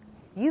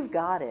 you've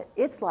got it.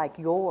 It's like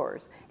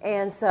yours.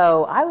 And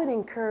so I would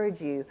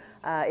encourage you,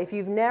 if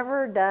you've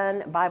never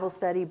done Bible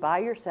study by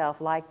yourself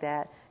like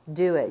that,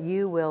 do it.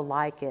 You will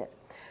like it.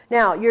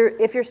 Now,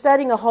 if you're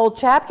studying a whole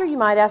chapter, you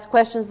might ask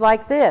questions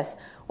like this.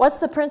 What's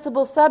the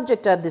principal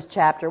subject of this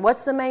chapter?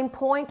 What's the main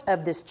point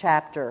of this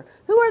chapter?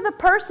 Who are the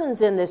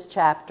persons in this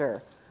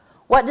chapter?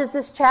 What does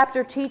this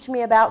chapter teach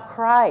me about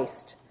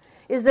Christ?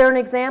 Is there an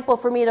example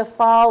for me to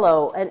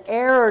follow, an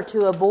error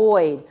to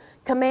avoid,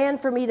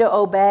 command for me to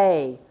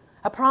obey,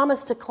 a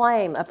promise to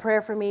claim, a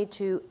prayer for me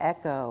to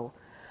echo?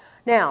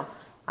 Now,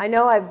 I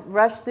know I've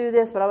rushed through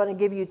this, but I want to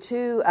give you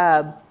two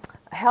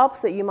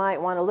helps that you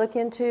might want to look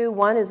into.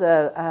 One is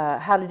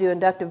how to do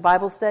inductive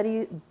Bible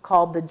study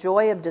called The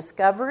Joy of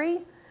Discovery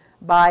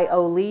by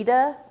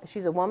Oleta.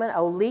 She's a woman,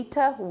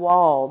 Oleta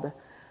Wald.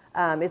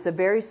 It's a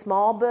very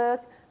small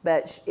book,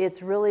 but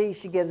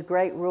she gives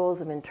great rules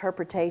of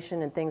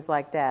interpretation and things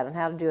like that on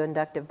how to do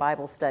inductive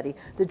Bible study.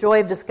 The Joy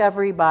of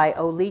Discovery by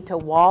Oleta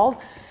Wald.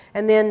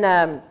 And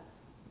then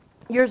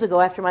years ago,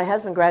 after my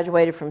husband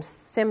graduated from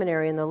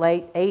seminary in the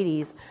late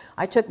 80s,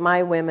 I took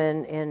my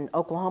women in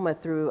Oklahoma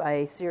through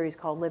a series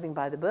called Living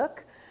by the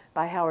Book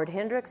by Howard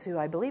Hendricks, who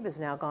I believe is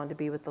now gone to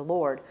be with the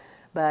Lord.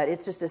 But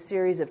it's just a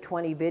series of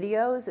 20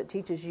 videos. It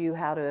teaches you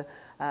how to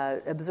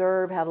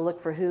observe, how to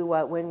look for who,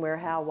 what, when, where,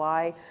 how,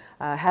 why,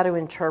 how to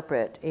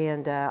interpret.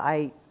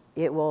 And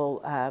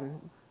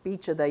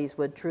each of these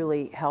would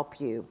truly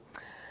help you.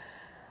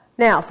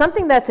 Now,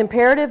 something that's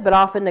imperative but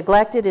often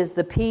neglected is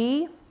the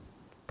P.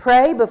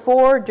 Pray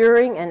before,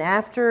 during, and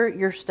after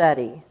your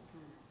study.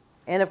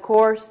 And of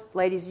course,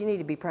 ladies, you need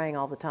to be praying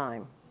all the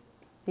time.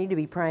 You need to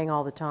be praying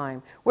all the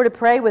time. We're to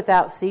pray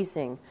without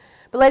ceasing.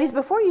 But ladies,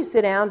 before you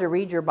sit down to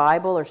read your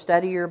Bible or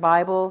study your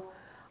Bible,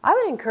 I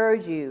would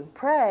encourage you,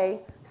 pray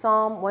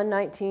Psalm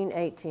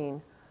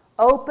 119:18.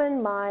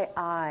 Open my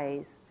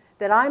eyes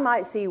that I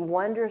might see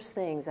wondrous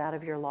things out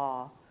of your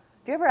law.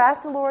 Do you ever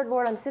ask the Lord,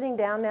 Lord, I'm sitting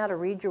down now to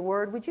read your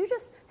word. Would you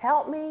just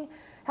help me?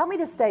 Help me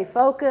to stay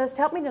focused.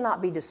 Help me to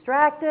not be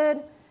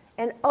distracted.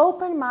 And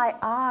open my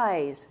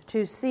eyes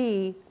to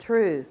see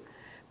truth.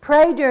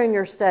 Pray during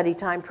your study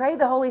time. Pray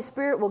the Holy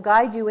Spirit will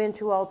guide you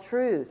into all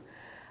truth.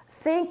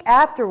 Think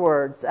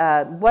afterwards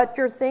what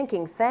you're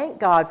thinking. Thank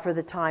God for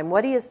the time,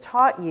 what He has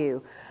taught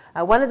you.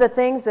 One of the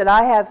things that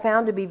I have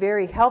found to be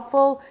very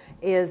helpful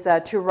is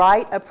to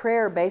write a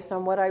prayer based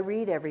on what I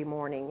read every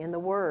morning in the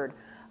Word.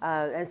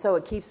 And so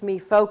it keeps me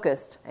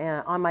focused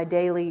on my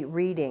daily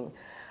reading.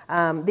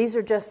 These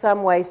are just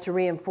some ways to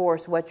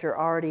reinforce what you're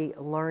already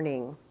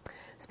learning.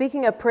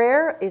 Speaking of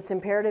prayer, it's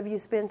imperative you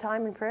spend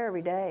time in prayer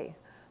every day.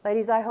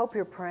 Ladies, I hope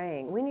you're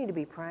praying. We need to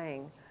be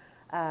praying.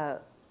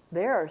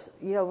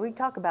 We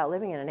talk about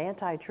living in an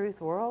anti-truth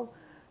world.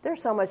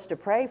 There's so much to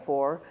pray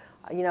for.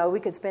 We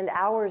could spend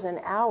hours and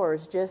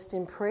hours just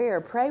in prayer.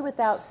 Pray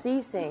without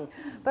ceasing,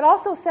 but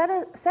also set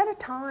aside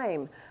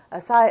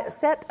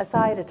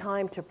a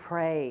time to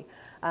pray.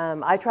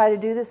 I try to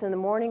do this in the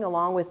morning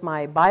along with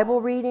my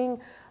Bible reading.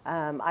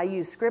 I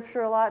use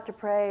Scripture a lot to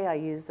pray. I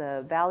use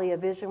the Valley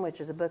of Vision, which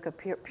is a book of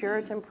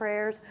Puritan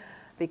prayers,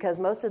 because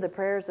most of the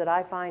prayers that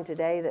I find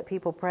today that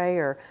people pray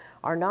are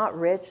not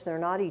rich, they're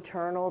not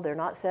eternal, they're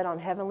not set on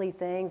heavenly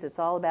things. It's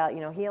all about,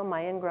 heal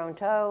my ingrown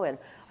toe, and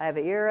I have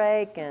an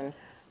earache, and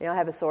I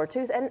have a sore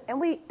tooth, and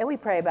we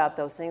pray about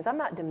those things. I'm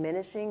not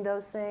diminishing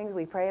those things.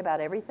 We pray about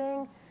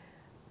everything,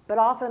 but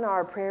often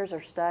our prayers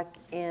are stuck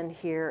in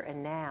here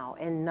and now,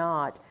 and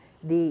not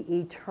the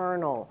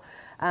eternal.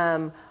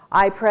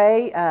 I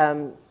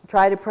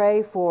try to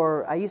pray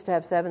for, I used to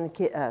have 7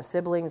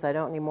 siblings. I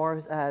don't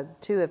anymore.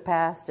 2 have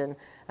passed, and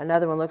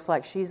another one looks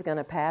like she's going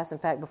to pass. In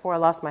fact, before I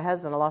lost my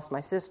husband, I lost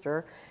my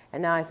sister,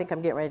 and now I think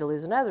I'm getting ready to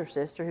lose another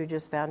sister who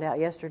just found out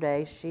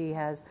yesterday she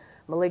has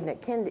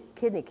malignant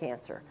kidney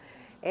cancer.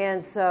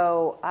 And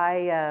so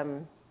I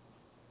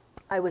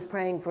was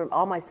praying for,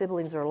 all my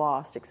siblings are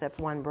lost except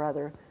one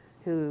brother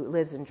who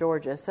lives in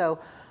Georgia. So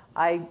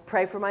I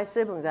pray for my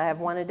siblings. I have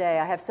one a day.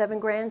 I have 7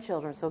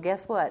 grandchildren, so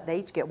guess what? They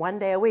each get one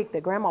day a week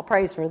that Grandma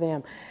prays for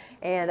them.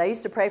 And I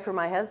used to pray for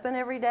my husband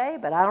every day,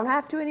 but I don't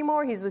have to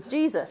anymore. He's with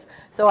Jesus.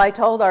 So I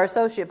told our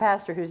associate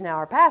pastor, who's now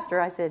our pastor,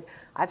 I said,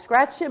 I've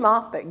scratched him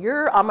off, but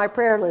you're on my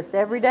prayer list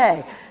every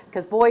day,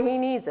 because boy, he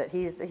needs it.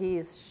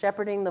 He's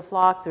shepherding the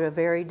flock through a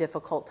very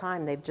difficult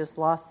time. They've just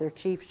lost their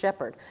chief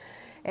shepherd.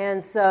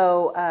 And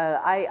so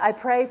I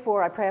pray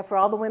for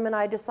all the women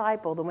I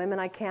disciple, the women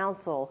I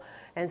counsel.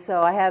 And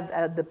so I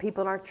have the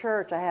people in our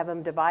church, I have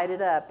them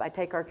divided up. I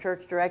take our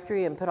church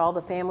directory and put all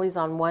the families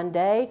on one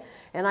day,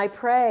 and I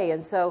pray.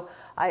 And so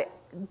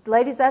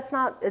ladies,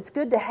 it's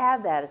good to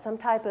have that. It's some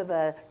type of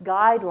a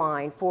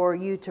guideline for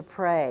you to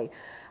pray.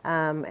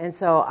 And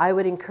so I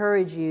would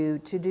encourage you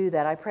to do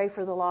that. I pray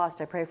for the lost.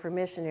 I pray for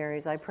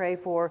missionaries. I pray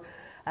for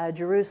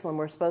Jerusalem.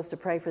 We're supposed to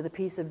pray for the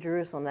peace of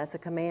Jerusalem. That's a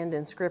command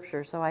in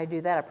Scripture, so I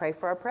do that. I pray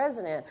for our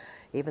president.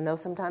 Even though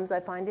sometimes I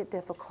find it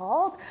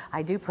difficult,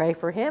 I do pray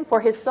for him, for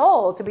his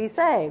soul to be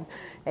saved.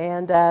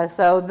 And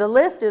so the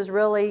list is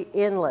really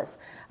endless.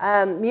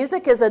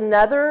 Music is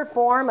another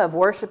form of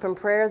worship and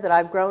prayer that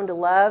I've grown to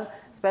love,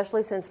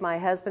 especially since my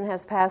husband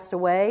has passed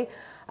away.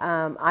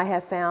 I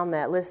have found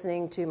that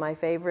listening to my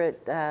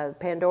favorite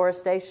Pandora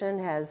station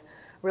has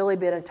really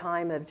been a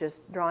time of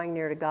just drawing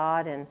near to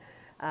God, and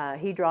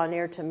He draw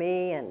near to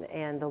me,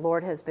 and the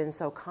Lord has been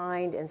so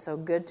kind and so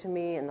good to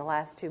me in the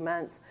last 2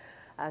 months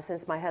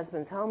since my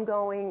husband's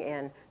homegoing.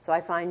 And so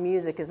I find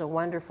music is a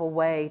wonderful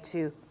way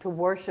to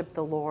worship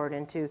the Lord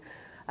and to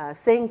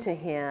sing to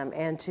Him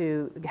and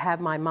to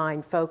have my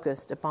mind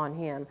focused upon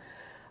Him.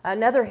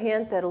 Another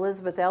hint that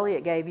Elizabeth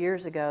Elliot gave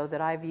years ago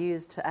that I've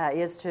used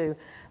is to,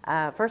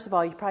 first of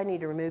all, you probably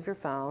need to remove your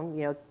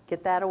phone,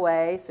 get that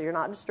away so you're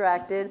not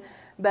distracted.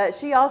 But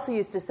she also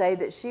used to say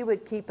that she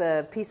would keep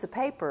a piece of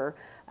paper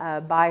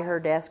by her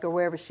desk or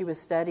wherever she was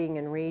studying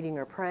and reading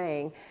or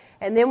praying.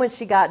 And then when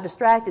she got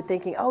distracted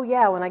thinking, oh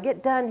yeah, when I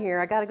get done here,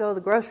 I got to go to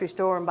the grocery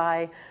store and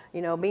buy,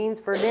 beans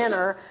for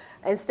dinner.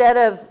 Instead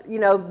of,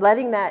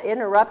 letting that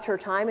interrupt her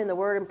time in the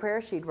Word and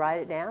prayer, she'd write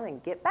it down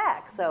and get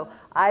back. So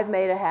I've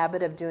made a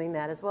habit of doing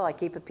that as well. I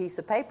keep a piece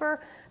of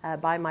paper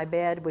by my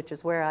bed, which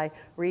is where I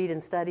read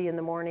and study in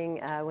the morning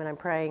when I'm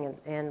praying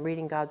and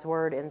reading God's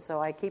Word. And so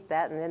I keep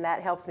that, and then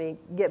that helps me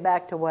get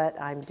back to what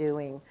I'm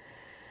doing.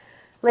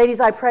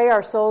 Ladies, I pray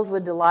our souls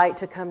would delight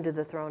to come to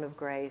the throne of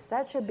grace.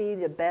 That should be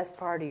the best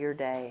part of your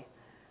day.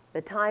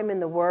 The time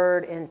in the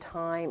Word and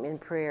time in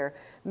prayer.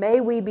 May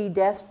we be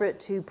desperate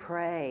to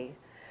pray.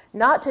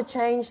 Not to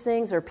change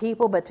things or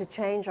people, but to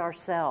change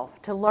ourselves,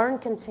 to learn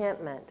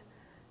contentment,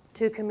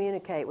 to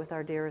communicate with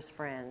our dearest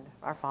friend,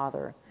 our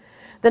Father.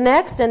 The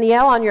next, and the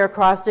L on your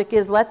acrostic,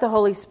 is let the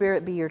Holy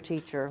Spirit be your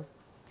teacher.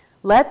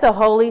 Let the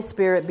Holy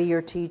Spirit be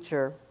your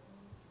teacher.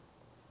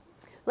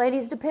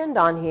 Ladies, depend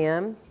on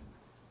Him.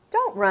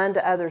 Don't run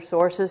to other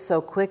sources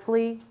so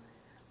quickly.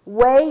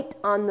 Wait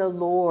on the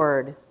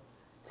Lord.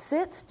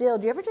 Sit still.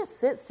 Do you ever just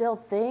sit still,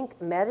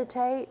 think,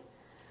 meditate?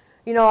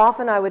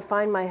 Often I would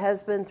find my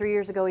husband, 3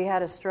 years ago he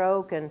had a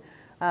stroke, and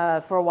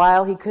for a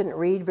while he couldn't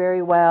read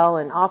very well,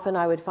 and often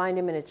I would find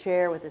him in a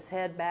chair with his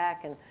head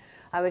back, and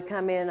I would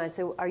come in and I'd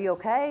say, are you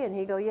okay? And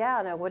he'd go,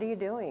 yeah. Now, what are you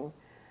doing?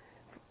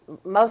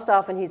 Most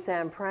often he'd say,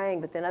 I'm praying,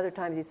 but then other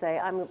times he'd say,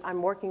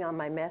 I'm working on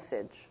my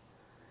message.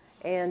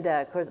 And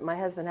of course, my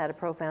husband had a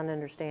profound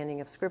understanding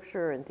of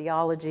Scripture and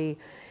theology,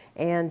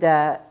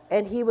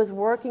 and he was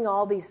working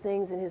all these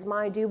things in his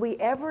mind. Do we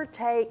ever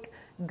take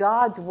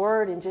God's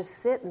Word and just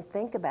sit and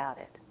think about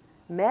it,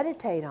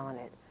 meditate on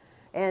it,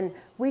 And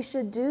we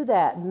should do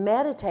that.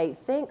 Meditate,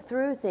 think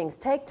through things,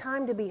 take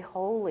time to be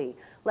holy.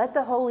 Let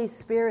the Holy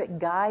Spirit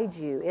guide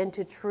you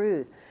into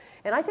truth.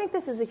 And I think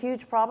this is a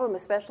huge problem,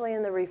 especially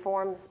in the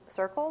Reformed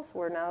circles.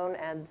 We're known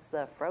as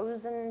the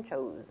frozen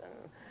chosen.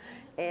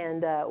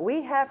 And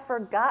we have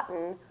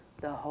forgotten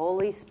the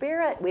Holy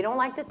Spirit. We don't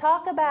like to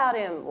talk about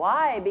Him.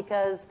 Why?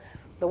 Because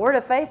the Word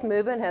of Faith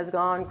movement has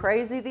gone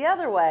crazy the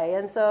other way.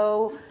 And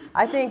so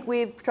I think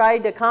we've tried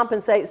to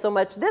compensate so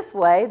much this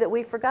way that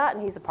we've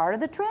forgotten He's a part of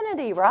the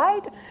Trinity,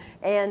 right?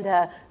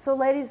 And so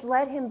ladies,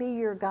 let Him be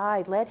your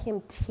guide. Let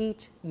Him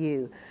teach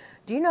you.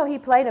 Do you know He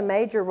played a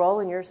major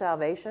role in your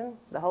salvation,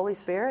 the Holy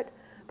Spirit?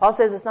 Paul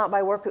says it's not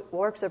by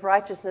works of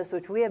righteousness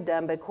which we have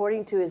done, but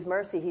according to His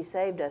mercy He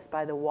saved us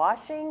by the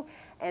washing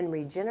and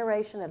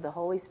regeneration of the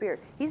Holy Spirit.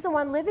 He's the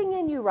one living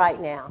in you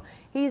right now.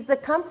 He's the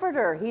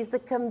comforter. He's the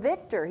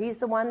convictor. He's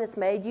the one that's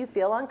made you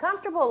feel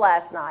uncomfortable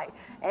last night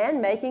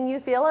and making you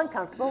feel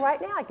uncomfortable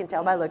right now. I can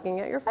tell by looking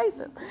at your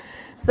faces.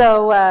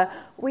 So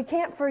we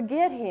can't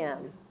forget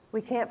Him.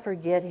 We can't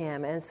forget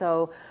Him. And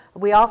so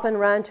we often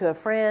run to a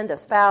friend, a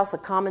spouse, a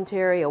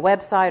commentary, a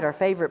website, our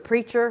favorite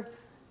preacher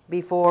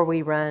before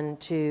we run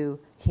to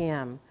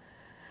Him.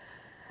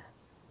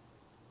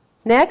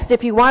 Next,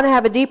 if you want to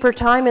have a deeper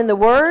time in the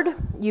Word,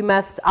 you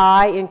must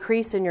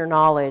increase in your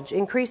knowledge.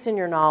 Increase in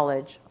your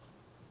knowledge.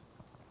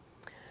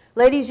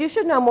 Ladies, you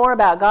should know more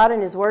about God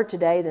and His Word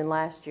today than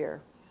last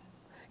year.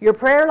 Your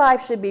prayer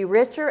life should be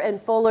richer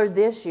and fuller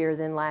this year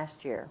than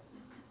last year.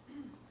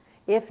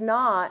 If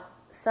not,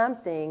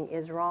 something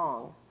is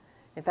wrong.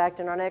 In fact,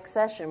 in our next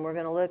session, we're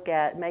going to look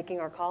at making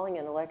our calling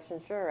and election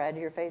sure. Add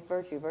to your faith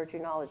virtue, virtue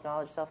knowledge,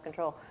 knowledge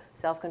self-control,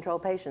 self-control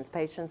patience,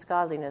 patience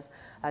godliness,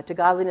 to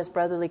godliness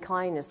brotherly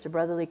kindness, to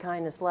brotherly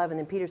kindness love. And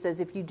then Peter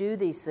says, if you do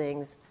these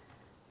things,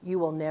 you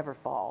will never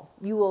fall.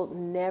 You will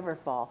never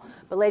fall.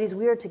 But ladies,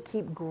 we are to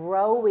keep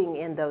growing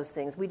in those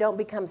things. We don't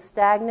become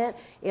stagnant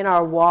in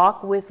our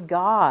walk with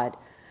God.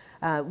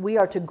 We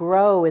are to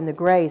grow in the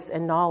grace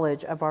and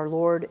knowledge of our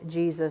Lord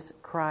Jesus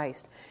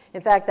Christ.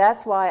 In fact,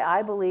 that's why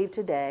I believe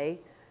today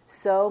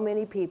so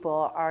many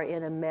people are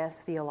in a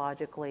mess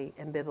theologically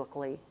and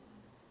biblically.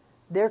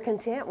 They're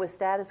content with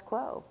status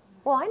quo.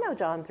 Well, I know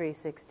John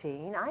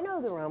 3:16. I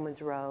know the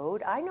Romans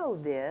road. I know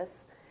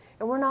this.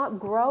 And we're not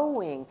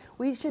growing.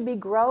 We should be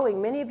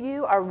growing. Many of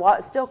you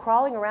are still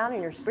crawling around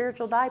in your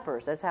spiritual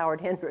diapers, as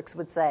Howard Hendricks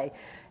would say.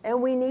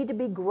 And we need to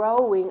be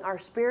growing our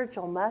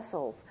spiritual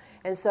muscles.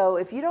 And so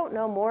if you don't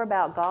know more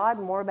about God,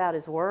 more about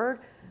His Word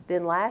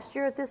than last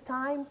year at this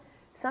time,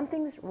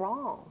 something's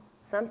wrong.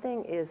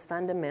 Something is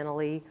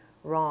fundamentally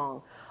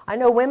wrong. I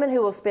know women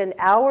who will spend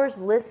hours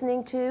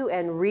listening to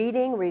and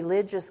reading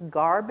religious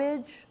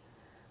garbage,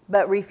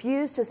 but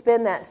refuse to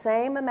spend that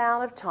same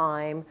amount of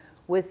time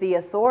with the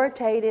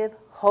authoritative,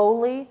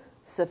 holy,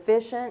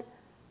 sufficient,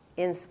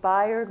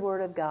 inspired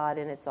Word of God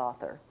and its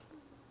author.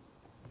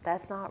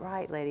 That's not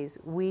right, ladies.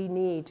 We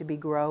need to be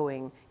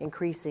growing,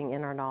 increasing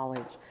in our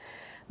knowledge.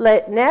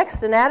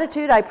 Next, an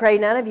attitude I pray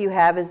none of you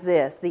have is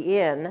this, the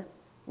N.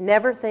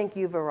 Never think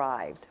you've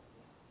arrived.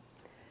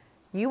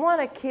 You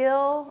want to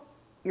kill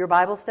your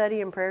Bible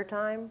study and prayer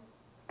time?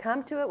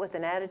 Come to it with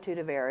an attitude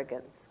of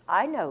arrogance.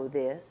 I know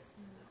this.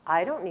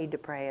 I don't need to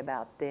pray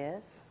about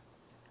this.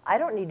 I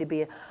don't need to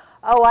be,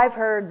 I've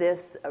heard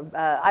this.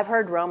 I've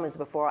heard Romans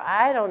before.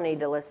 I don't need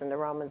to listen to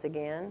Romans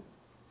again.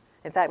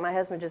 In fact, my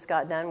husband just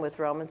got done with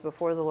Romans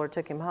before the Lord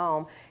took him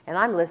home, and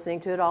I'm listening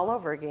to it all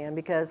over again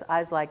because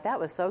I was like, that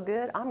was so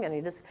good. I'm going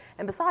to just,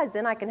 and besides,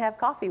 then I can have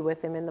coffee with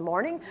him in the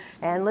morning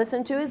and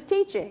listen to his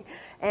teaching.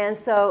 And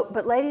so,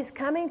 but ladies,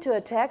 coming to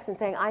a text and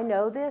saying, I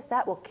know this,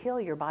 that will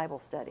kill your Bible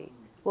study.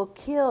 Will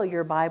kill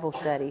your Bible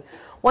study.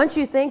 Once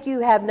you think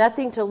you have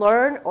nothing to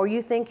learn or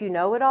you think you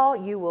know it all,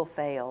 you will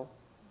fail.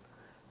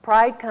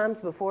 Pride comes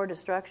before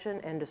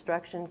destruction, and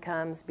destruction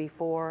comes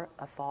before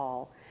a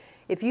fall.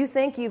 If you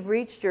think you've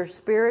reached your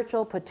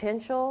spiritual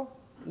potential,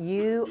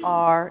 you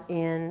are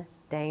in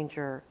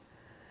danger.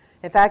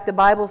 In fact, the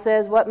Bible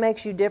says, what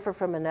makes you differ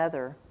from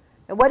another?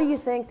 And what do you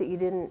think that you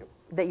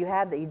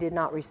did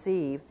not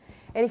receive?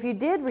 And if you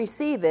did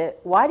receive it,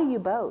 why do you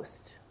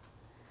boast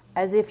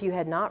as if you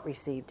had not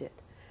received it?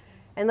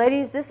 And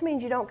ladies, this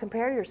means you don't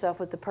compare yourself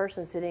with the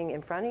person sitting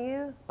in front of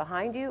you,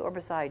 behind you, or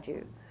beside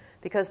you.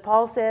 Because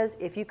Paul says,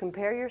 if you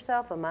compare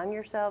yourself among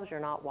yourselves, you're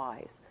not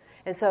wise.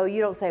 And so you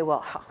don't say,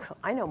 well,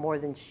 I know more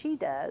than she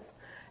does.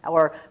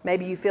 Or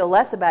maybe you feel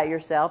less about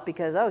yourself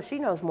because, she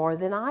knows more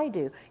than I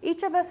do.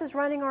 Each of us is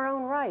running our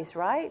own race,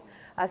 right?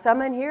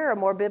 Some in here are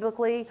more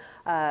biblically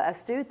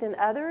astute than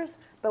others,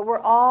 but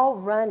we're all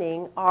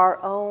running our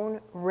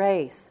own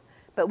race.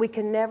 But we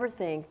can never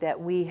think that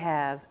we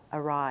have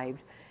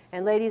arrived.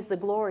 And ladies, the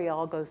glory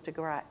all goes to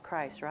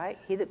Christ, right?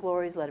 He that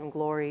glories, let him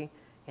glory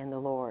in the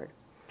Lord.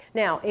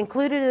 Now,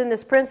 included in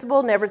this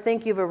principle, never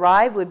think you've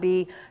arrived, would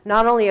be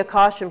not only a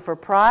caution for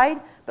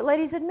pride, but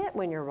ladies, admit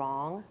when you're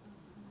wrong.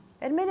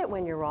 Admit it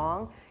when you're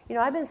wrong. You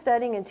know, I've been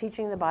studying and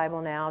teaching the Bible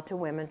now to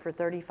women for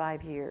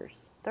 35 years.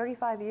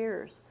 35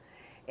 years.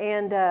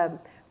 And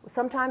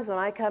Sometimes when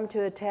I come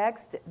to a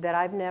text that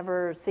I've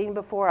never seen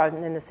before,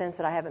 in the sense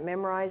that I haven't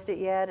memorized it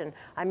yet, and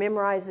I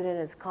memorize it in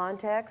its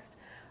context,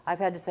 I've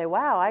had to say,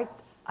 wow,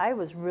 I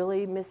was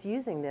really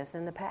misusing this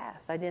in the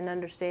past. I didn't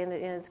understand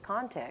it in its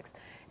context.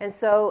 And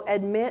so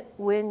admit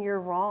when you're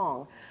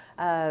wrong.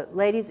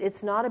 Ladies,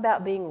 it's not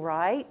about being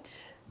right.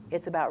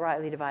 It's about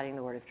rightly dividing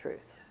the word of truth.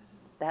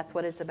 That's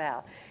what it's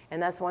about.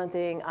 And that's one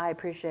thing I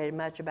appreciated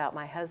much about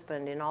my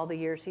husband. In all the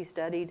years he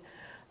studied,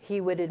 he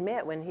would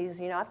admit when he's,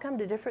 I've come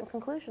to a different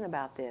conclusion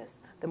about this.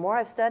 The more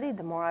I've studied,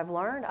 the more I've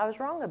learned, I was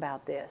wrong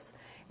about this.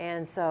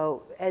 And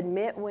so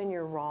admit when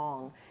you're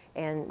wrong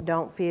and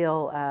don't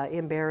feel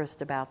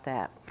embarrassed about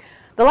that.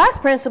 The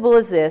last principle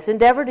is this: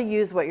 endeavor to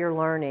use what you're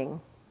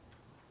learning.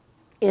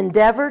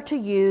 Endeavor to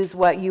use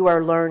what you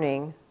are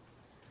learning.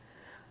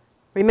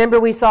 Remember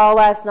we saw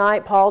last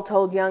night, Paul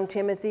told young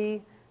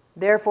Timothy,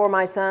 "Therefore,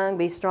 my son,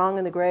 be strong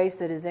in the grace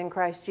that is in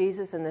Christ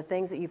Jesus, and the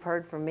things that you've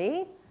heard from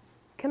me,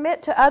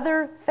 commit to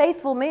other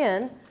faithful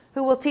men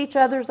who will teach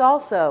others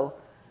also."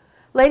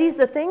 Ladies,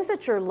 the things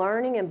that you're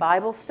learning in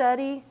Bible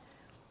study,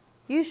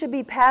 you should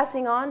be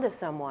passing on to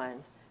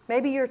someone.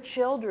 Maybe your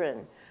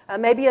children,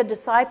 maybe a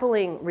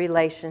discipling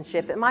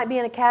relationship. It might be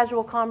in a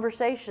casual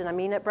conversation.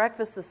 At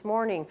breakfast this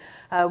morning,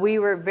 we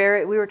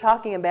were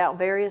talking about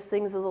various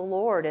things of the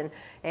Lord,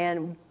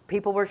 and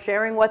people were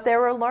sharing what they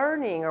were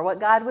learning or what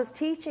God was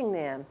teaching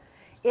them.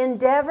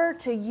 Endeavor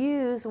to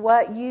use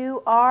what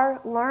you are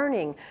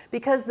learning,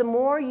 because the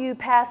more you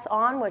pass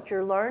on what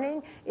you're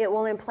learning, it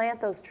will implant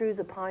those truths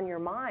upon your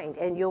mind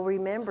and you'll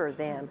remember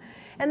them.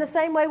 And the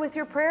same way with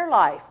your prayer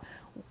life.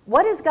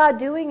 What is God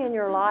doing in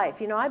your life?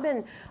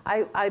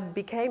 I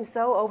became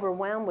so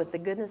overwhelmed with the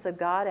goodness of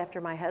God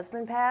after my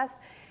husband passed,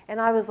 and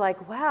I was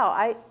like,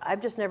 wow,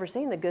 I've just never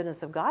seen the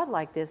goodness of God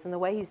like this, and the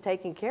way He's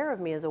taking care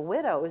of me as a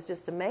widow is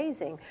just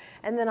amazing.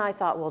 And then I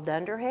thought, well,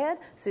 Dunderhead,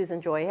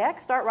 Susan Joy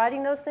Heck, start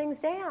writing those things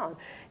down.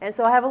 And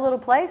so I have a little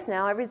place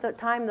now. Every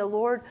time the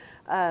Lord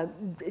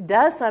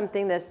does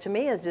something that's to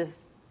me is just,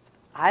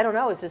 I don't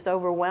know, it's just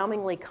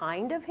overwhelmingly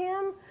kind of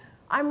Him,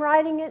 I'm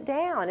writing it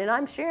down, and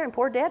I'm sharing.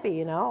 Poor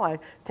Debbie, I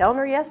telling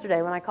her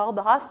yesterday when I called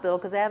the hospital,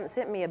 because they haven't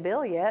sent me a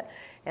bill yet,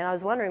 and I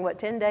was wondering what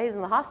 10 days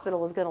in the hospital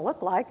was going to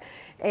look like.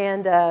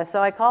 And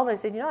so I called and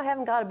I said, I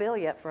haven't got a bill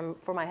yet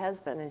for my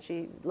husband. And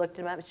she looked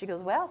him up and she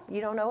goes, well, you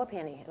don't owe a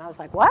penny. And I was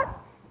like, what?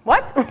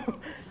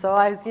 So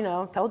I,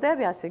 told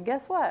Debbie, I said,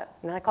 guess what?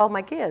 And I called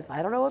my kids.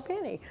 I don't owe a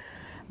penny.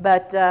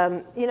 But,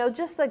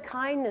 just the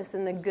kindness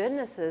and the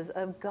goodnesses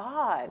of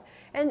God.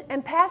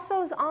 And pass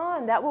those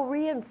on. That will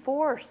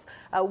reinforce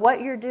what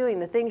you're doing,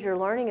 the things you're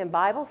learning in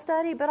Bible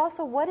study, but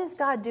also what is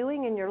God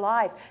doing in your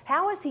life?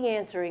 How is He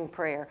answering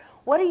prayer?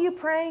 What are you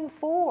praying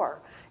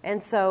for?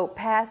 And so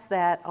pass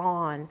that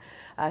on.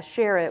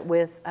 Share it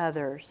with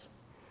others.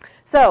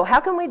 So how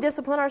can we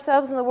discipline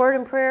ourselves in the Word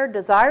and prayer?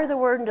 Desire the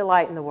Word and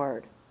delight in the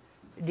Word.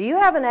 Do you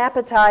have an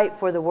appetite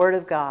for the Word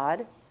of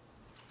God?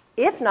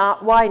 If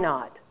not, why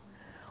not?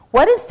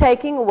 What is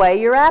taking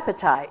away your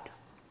appetite?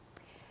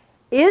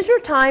 Is your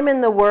time in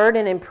the Word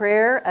and in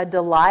prayer a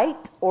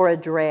delight or a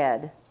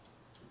dread?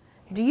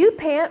 Do you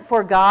pant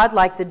for God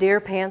like the deer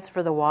pants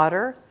for the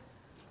water?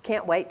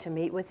 Can't wait to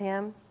meet with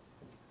Him?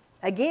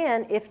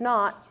 Again, if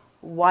not,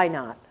 why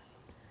not?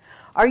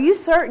 Are you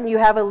certain you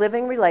have a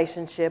living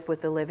relationship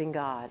with the living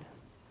God?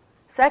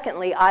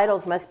 Secondly,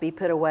 idols must be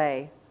put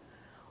away.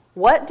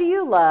 What do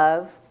you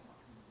love,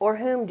 or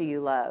whom do you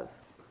love?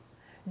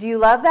 Do you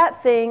love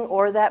that thing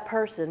or that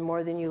person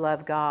more than you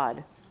love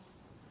God?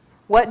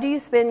 What do you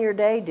spend your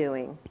day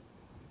doing?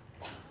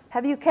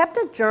 Have you kept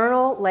a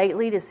journal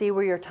lately to see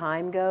where your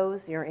time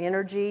goes, your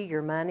energy,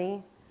 your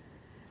money?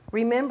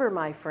 Remember,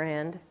 my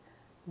friend,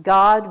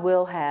 God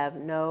will have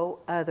no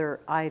other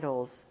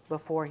idols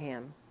before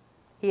Him.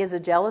 He is a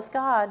jealous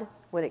God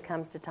when it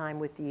comes to time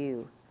with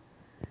you.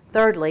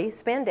 Thirdly,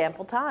 spend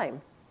ample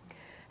time.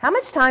 How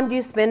much time do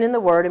you spend in the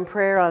Word and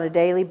prayer on a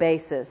daily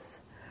basis?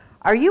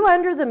 Are you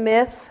under the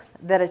myth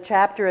that a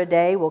chapter a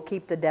day will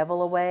keep the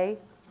devil away?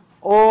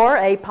 Or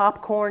a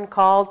popcorn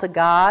call to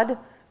God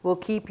will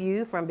keep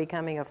you from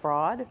becoming a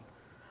fraud?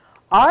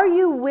 Are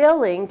you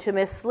willing to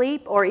miss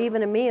sleep or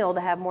even a meal to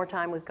have more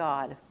time with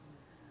God?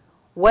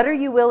 What are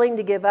you willing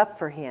to give up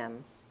for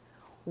Him?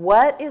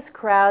 What is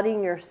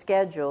crowding your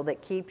schedule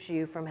that keeps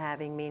you from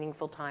having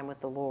meaningful time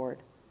with the Lord?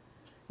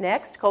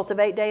 Next,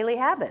 cultivate daily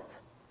habits.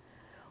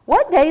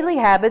 What daily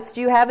habits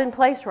do you have in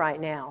place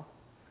right now?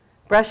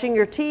 Brushing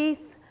your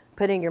teeth,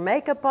 putting your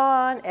makeup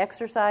on,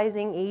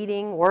 exercising,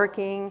 eating,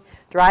 working,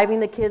 driving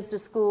the kids to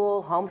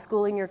school,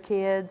 homeschooling your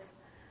kids.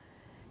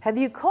 Have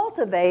you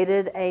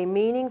cultivated a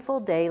meaningful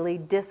daily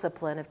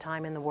discipline of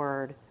time in the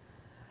Word?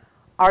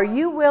 Are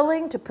you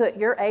willing to put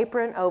your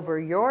apron over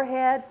your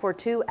head for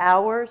 2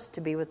 hours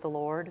to be with the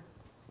Lord?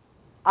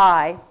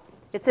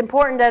 It's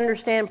important to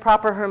understand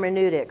proper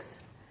hermeneutics.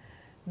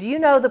 Do you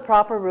know the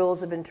proper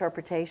rules of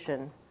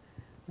interpretation?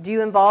 Do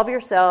you involve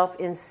yourself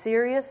in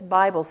serious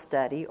Bible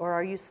study, or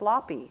are you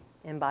sloppy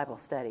in Bible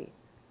study?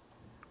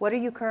 What are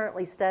you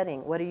currently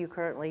studying? What are you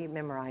currently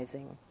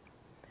memorizing?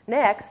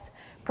 Next,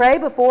 Pray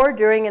before,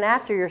 during, and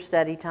after your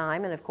study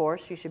time, and of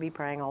course, you should be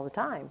praying all the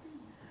time.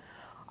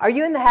 Are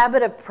you in the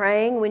habit of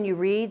praying when you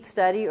read,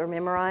 study, or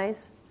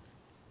memorize?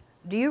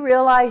 Do you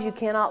realize you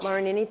cannot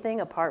learn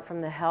anything apart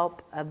from the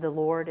help of the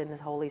Lord and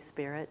the Holy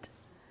Spirit?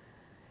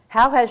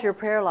 How has your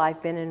prayer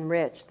life been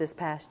enriched this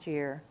past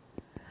year?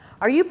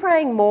 Are you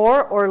praying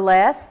more or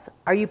less?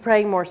 Are you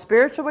praying more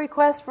spiritual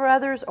requests for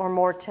others or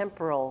more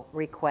temporal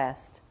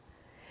requests?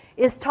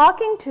 Is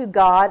talking to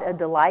God a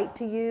delight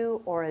to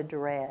you or a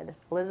dread?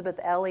 Elizabeth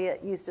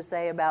Elliot used to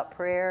say about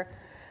prayer,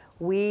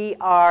 we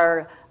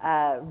are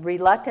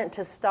reluctant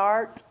to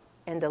start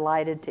and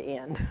delighted to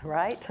end,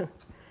 right?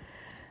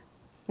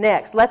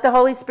 Next, let the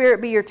Holy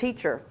Spirit be your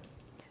teacher.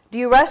 Do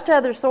you rush to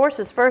other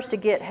sources first to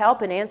get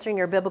help in answering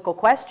your biblical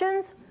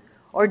questions?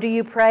 Or do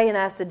you pray and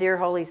ask the dear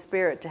Holy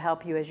Spirit to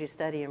help you as you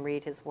study and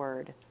read His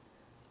Word?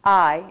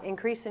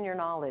 Increase in your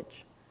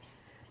knowledge.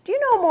 Do you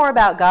know more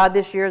about God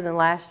this year than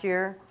last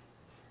year?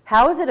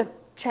 How has it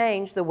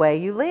changed the way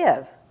you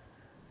live?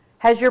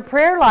 Has your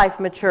prayer life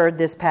matured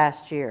this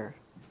past year?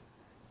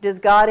 Does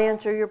God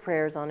answer your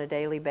prayers on a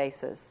daily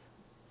basis?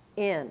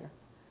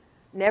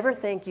 Never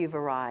think you've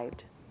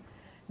arrived.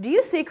 Do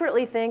you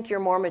secretly think you're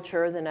more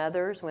mature than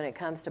others when it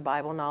comes to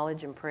Bible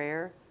knowledge and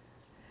prayer?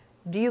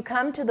 Do you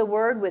come to the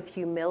Word with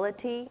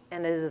humility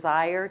and a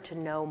desire to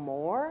know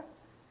more?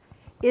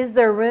 Is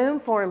there room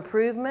for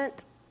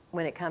improvement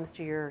when it comes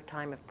to your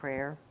time of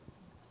prayer?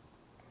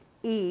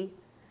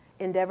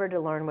 Endeavor to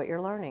learn what you're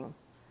learning.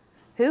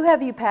 Who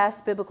have you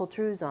passed biblical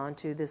truths on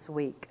to this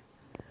week?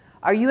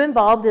 Are you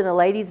involved in a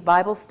ladies'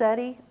 Bible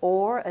study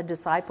or a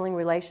discipling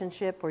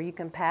relationship where you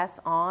can pass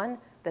on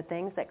the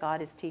things that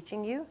God is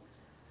teaching you?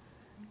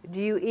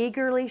 Do you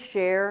eagerly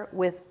share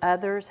with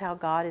others how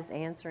God is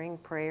answering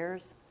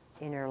prayers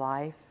in your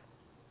life?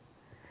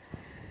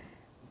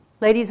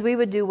 Ladies, we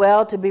would do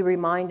well to be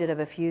reminded of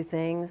a few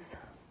things.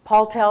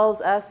 Paul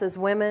tells us as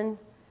women,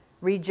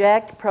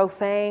 reject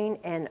profane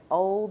and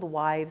old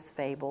wives'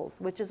 fables,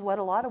 which is what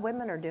a lot of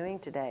women are doing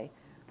today.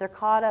 They're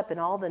caught up in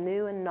all the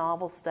new and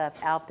novel stuff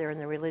out there in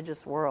the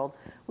religious world.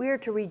 We are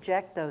to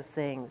reject those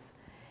things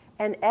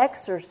and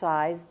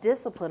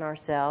discipline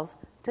ourselves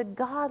to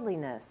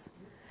godliness.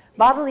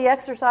 Bodily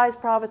exercise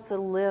profits a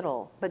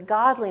little, but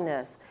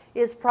godliness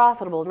is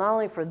profitable not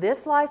only for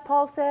this life,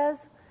 Paul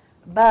says,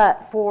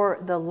 but for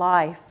the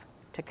life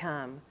to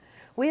come.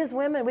 We as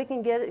women, we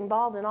can get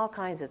involved in all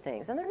kinds of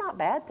things, and they're not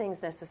bad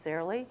things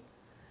necessarily,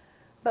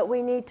 but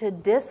we need to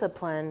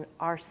discipline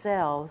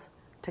ourselves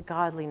to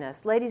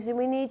godliness. Ladies,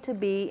 we need to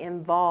be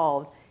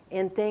involved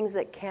in things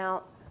that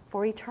count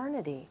for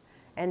eternity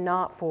and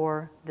not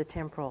for the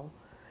temporal.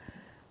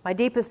 My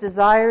deepest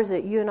desire is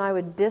that you and I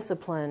would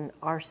discipline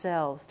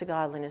ourselves to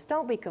godliness.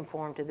 Don't be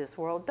conformed to this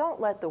world. Don't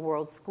let the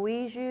world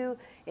squeeze you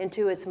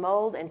into its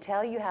mold and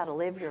tell you how to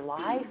live your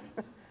life.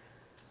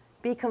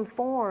 Be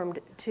conformed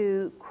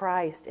to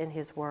Christ and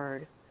His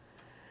Word.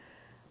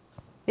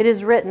 It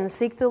is written,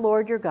 seek the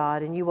Lord your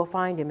God, and you will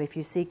find Him if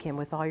you seek Him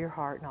with all your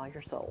heart and all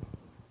your soul.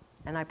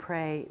 And I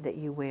pray that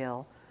you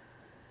will.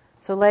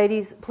 So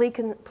ladies,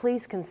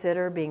 please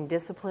consider being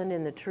disciplined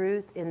in the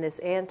truth in this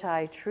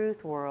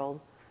anti-truth world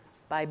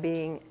by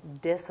being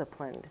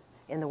disciplined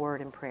in the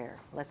Word and prayer.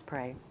 Let's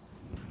pray.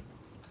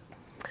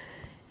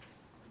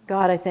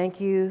 God, I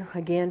thank you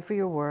again for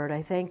your Word.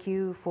 I thank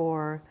you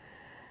for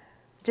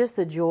just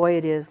the joy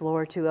it is,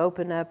 Lord, to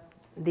open up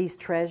these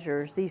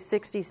treasures, these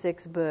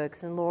 66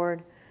 books. And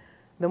Lord,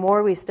 the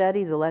more we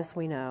study, the less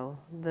we know,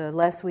 the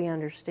less we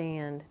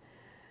understand.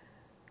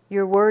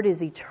 Your Word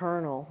is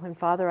eternal. And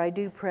Father, I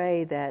do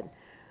pray that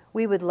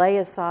we would lay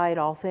aside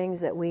all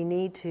things that we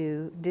need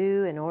to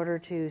do in order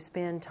to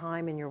spend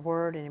time in your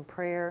Word and in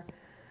prayer.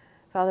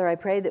 Father, I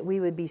pray that we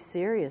would be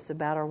serious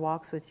about our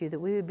walks with you, that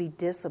we would be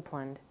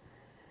disciplined.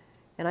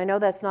 And I know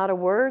that's not a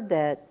word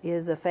that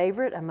is a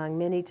favorite among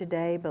many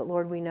today, but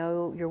Lord, we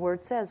know your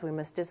Word says we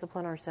must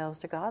discipline ourselves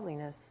to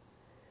godliness.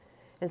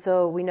 And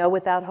so we know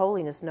without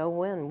holiness no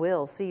one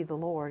will see the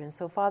Lord. And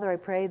so, Father, I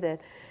pray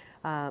that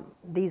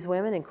these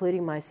women,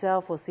 including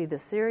myself, will see the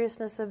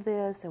seriousness of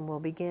this and will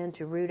begin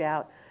to root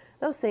out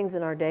those things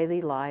in our daily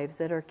lives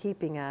that are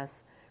keeping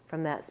us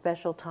from that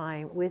special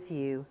time with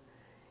you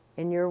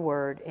in your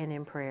Word and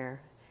in prayer.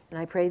 And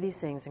I pray these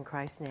things in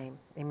Christ's name.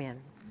 Amen.